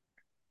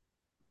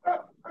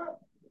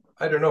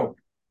don't know.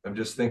 I'm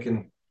just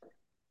thinking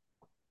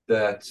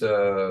that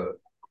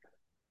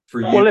for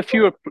you. well, if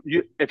you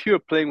were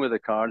playing with the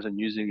cards and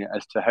using it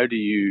as to how do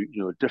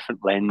you,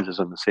 different lenses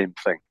on the same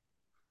thing.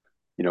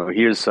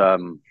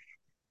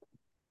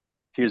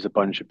 Here's a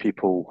bunch of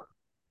people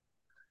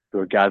who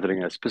are gathering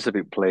in a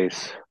specific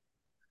place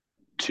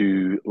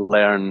to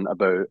learn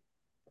about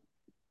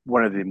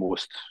one of the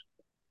most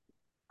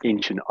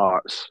ancient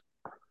arts,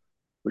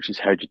 which is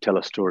how do you tell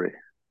a story,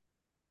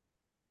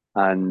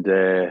 and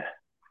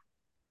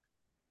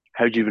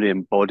how do you really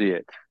embody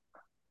it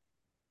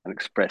and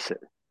express it,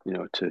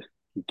 to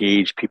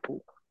engage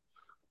people.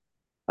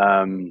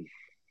 There's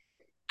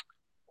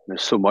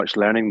so much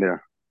learning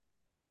there.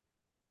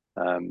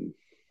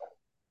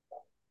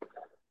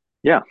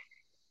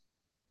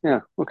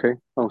 Yeah, okay,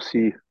 I'll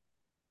see.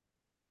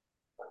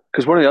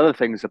 Because one of the other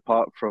things,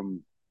 apart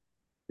from,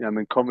 I'm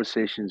in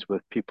conversations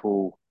with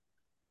people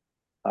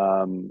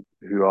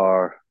who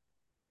are,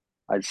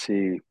 I'd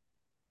say,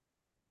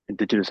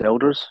 Indigenous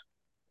elders.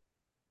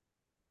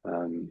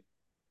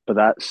 But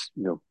that's,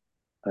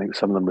 I think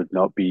some of them would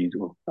not be,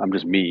 well, I'm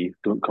just me,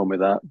 don't call me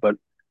that. But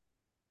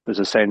there's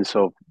a sense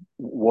of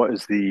what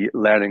is the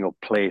learning of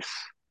place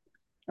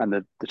and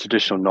the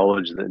traditional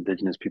knowledge that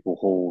Indigenous people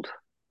hold,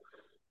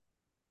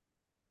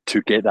 to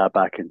get that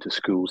back into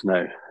schools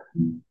now,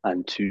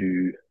 and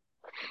to,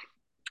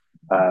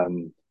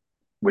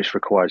 which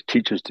requires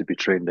teachers to be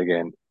trained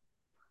again,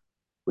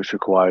 which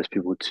requires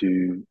people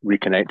to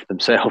reconnect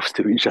themselves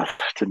to each other,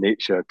 to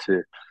nature,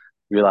 to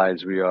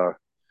realize we are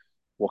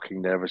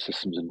walking nervous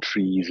systems and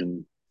trees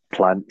and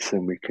plants,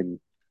 and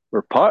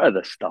we're part of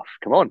this stuff.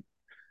 Come on.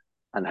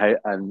 And how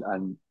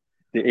and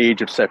the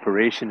age of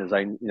separation, as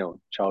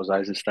Charles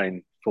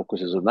Eisenstein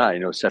focuses on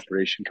that,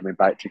 separation, coming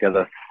back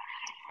together.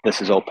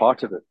 This is all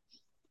part of it.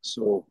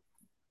 So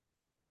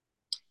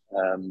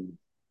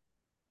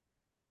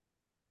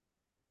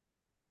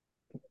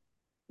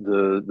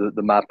the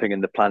mapping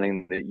and the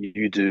planning that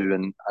you do,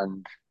 and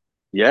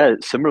yeah,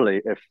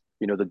 similarly, if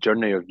the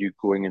journey of you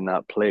going in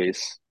that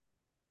place,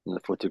 and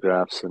the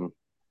photographs and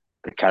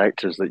the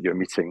characters that you're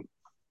meeting,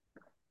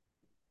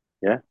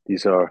 yeah,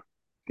 these are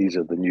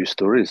the new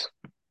stories.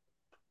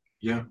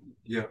 Yeah.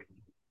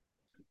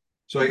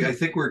 So I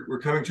think we're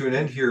coming to an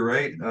end here,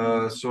 right?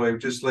 So I'd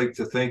just like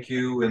to thank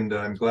you, and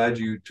I'm glad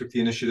you took the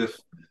initiative,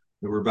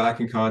 that we're back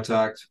in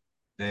contact.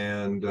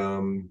 And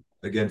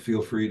again,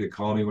 feel free to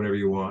call me whenever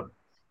you want,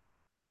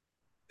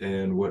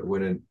 and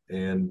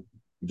and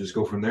just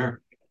go from there.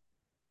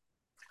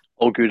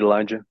 All good,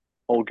 Elijah.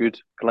 All good.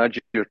 Glad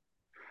you're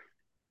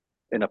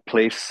in a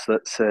place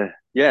that's I've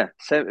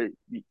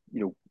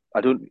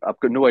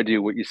got no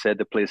idea what you said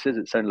the place is.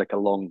 It sounded like a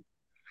long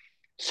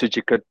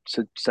Sujika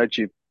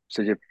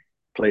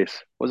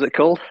place. What's it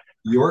called?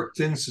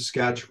 Yorkton,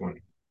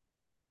 Saskatchewan.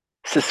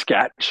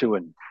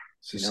 Saskatchewan.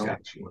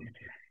 Saskatchewan.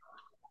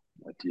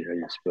 What do you how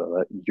you spell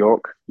that?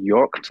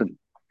 Yorkton.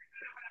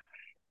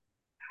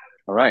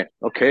 All right.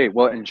 Okay.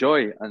 Well,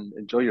 enjoy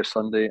your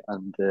Sunday,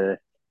 and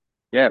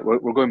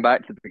we're going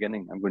back to the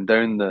beginning. I'm going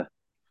down the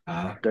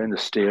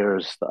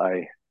stairs that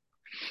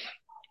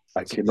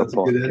I came up.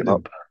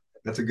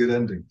 That's a good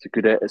ending.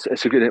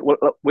 It's a good. Well,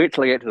 wait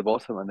till I get to the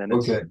bottom, and then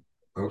it's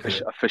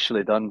okay.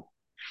 officially done.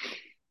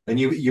 And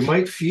you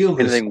might feel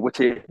this. Anything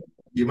witty.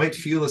 You might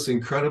feel this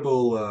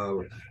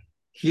incredible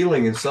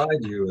healing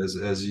inside you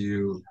as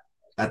you,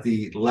 at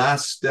the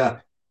last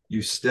step,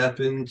 you step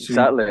into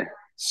exactly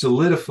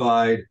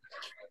solidified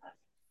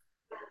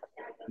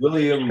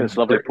William. This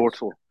lovely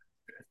portal.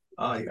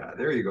 Oh yeah,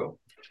 there you go.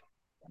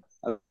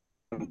 I'm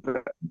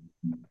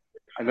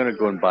gonna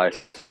go and buy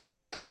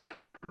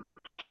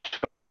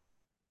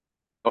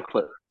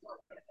chocolate.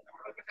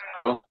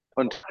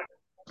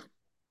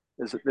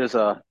 There's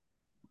a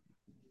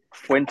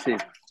Fuente.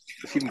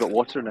 It's even got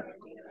water in it.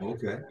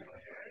 Okay.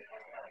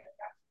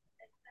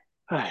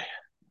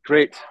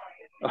 Great.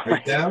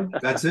 Right down.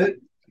 That's it.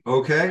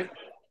 Okay.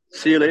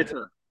 See you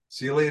later.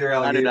 See you later,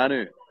 alligator.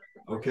 Nanu.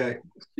 Okay.